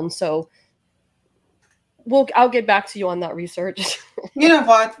frown. So I'll get back to you on that research. you know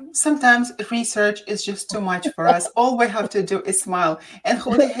what? Sometimes research is just too much for us. All we have to do is smile. And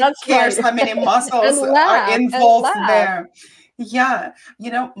who the heck That's cares right. how many And muscles are laugh and involved laugh. there? Yeah.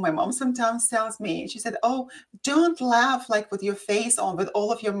 My mom sometimes tells me, she said, oh, don't laugh like with your face on, with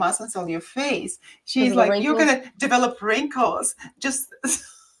all of your muscles on your face. Because She's of the like, you're wrinkles. going to develop wrinkles. Just.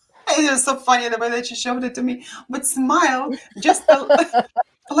 It was so funny the way that she showed it to me. But smile, just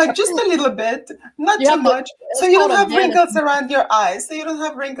like just a little bit, not You too have to. much, so It's you called don't a have wrinkles vanity. around your eyes, so you don't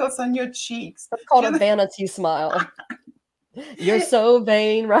have wrinkles on your cheeks. It's called a You know? vanity smile. You're so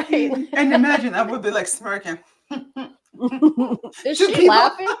vain, right? And imagine I would be like smirking. Is To she people,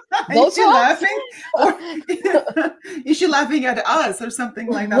 laughing? is she Botox? laughing, or is she laughing at us or something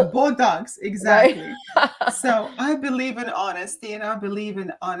like that? Botox, Right? exactly. So I believe in honesty and I believe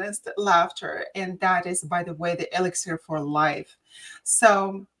in honest laughter, and that is, by the way, the elixir for life.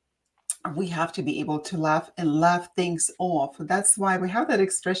 So we have to be able to laugh and laugh things off. That's why we have that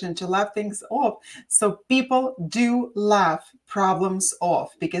expression, to laugh things off. So people do laugh problems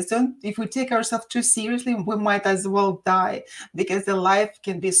off, because if we take ourselves too seriously, we might as well die, because the life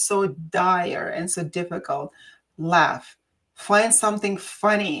can be so dire and so difficult. Laugh. Find something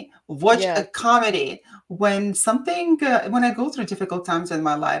funny. Watch a Yes. comedy. When I go through difficult times in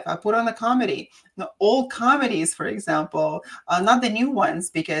my life, I put on a comedy. Old comedies, for example, not the new ones,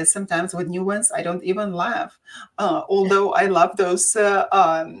 because sometimes with new ones I don't even laugh. Although I love those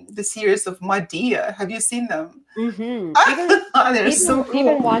the series of Madea. Have you seen them? Mm-hmm. They're so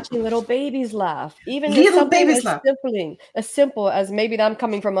Even cool. watching little babies laugh, even as Little something babies laugh. as simple as maybe I'm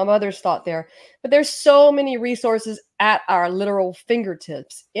coming from a mother's thought there, but there's so many resources at our literal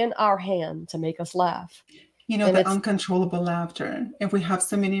fingertips in our hand to make us laugh. You know, And the it's uncontrollable laughter. And we have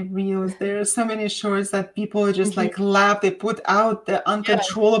so many reels, there are so many shorts that people just mhm, like laugh. They put out the yeah.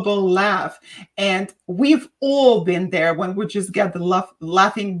 uncontrollable laugh. And we've all been there when we just get the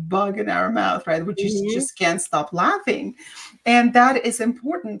laughing bug in our mouth, right? We Mhm. just can't stop laughing. And that is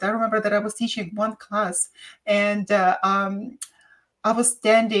important. I remember that I was teaching one class, and I was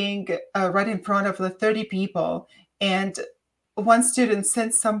standing right in front of the 30 people, and one student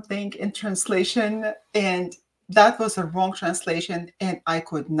sent something in translation, and that was a wrong translation, and I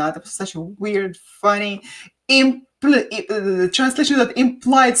could not. It was such a weird, funny translation that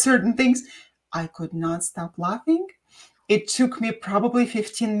implied certain things. I could not stop laughing. It took me probably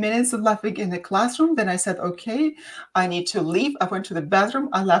 15 minutes of laughing in the classroom. Then I said, okay, I need to leave. I went to the bathroom.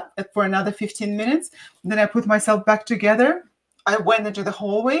 I left for another 15 minutes. Then I put myself back together. I went into the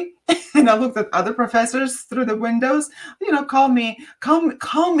hallway and I looked at other professors through the windows,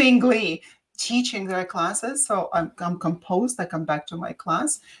 calmingly teaching their classes. So I'm composed. I come back to my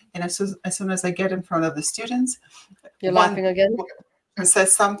class. And as soon as I get in front of the students, You're one laughing again?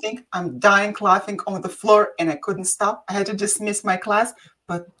 says something, I'm dying laughing on the floor, and I couldn't stop. I had to dismiss my class,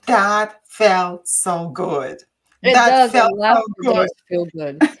 but that felt so good. It That does, felt and so laughter good. does feel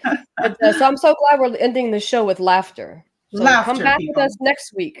good. It does. So I'm so glad we're ending the show with laughter. So come Laughter, back with people. us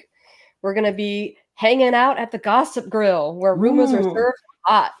next week. We're going to be hanging out at the Gossip Grill where rumors are Ooh, served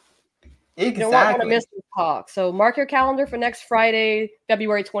hot. You don't want to exactly. miss this talk. So mark your calendar for next Friday,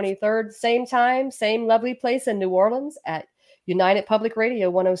 February 23rd, same time, same lovely place in New Orleans at United Public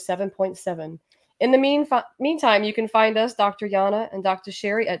Radio 107.7. In the meantime, you can find us, Dr. Yana and Dr.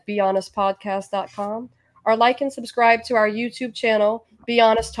 Sherry, at BeHonestPodcast.com, or like and subscribe to our YouTube channel, Be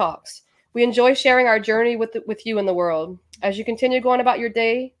Honest Talks. We enjoy sharing our journey with you in the world. As you continue going about your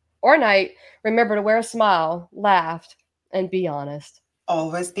day or night, remember to wear a smile, laugh, and be honest.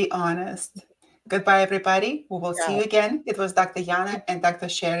 Always be honest. Goodbye, everybody. We will see Yeah. you again. It was Dr. Yana and Dr.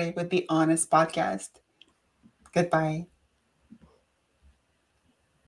 Sherry with the Honest Podcast. Goodbye.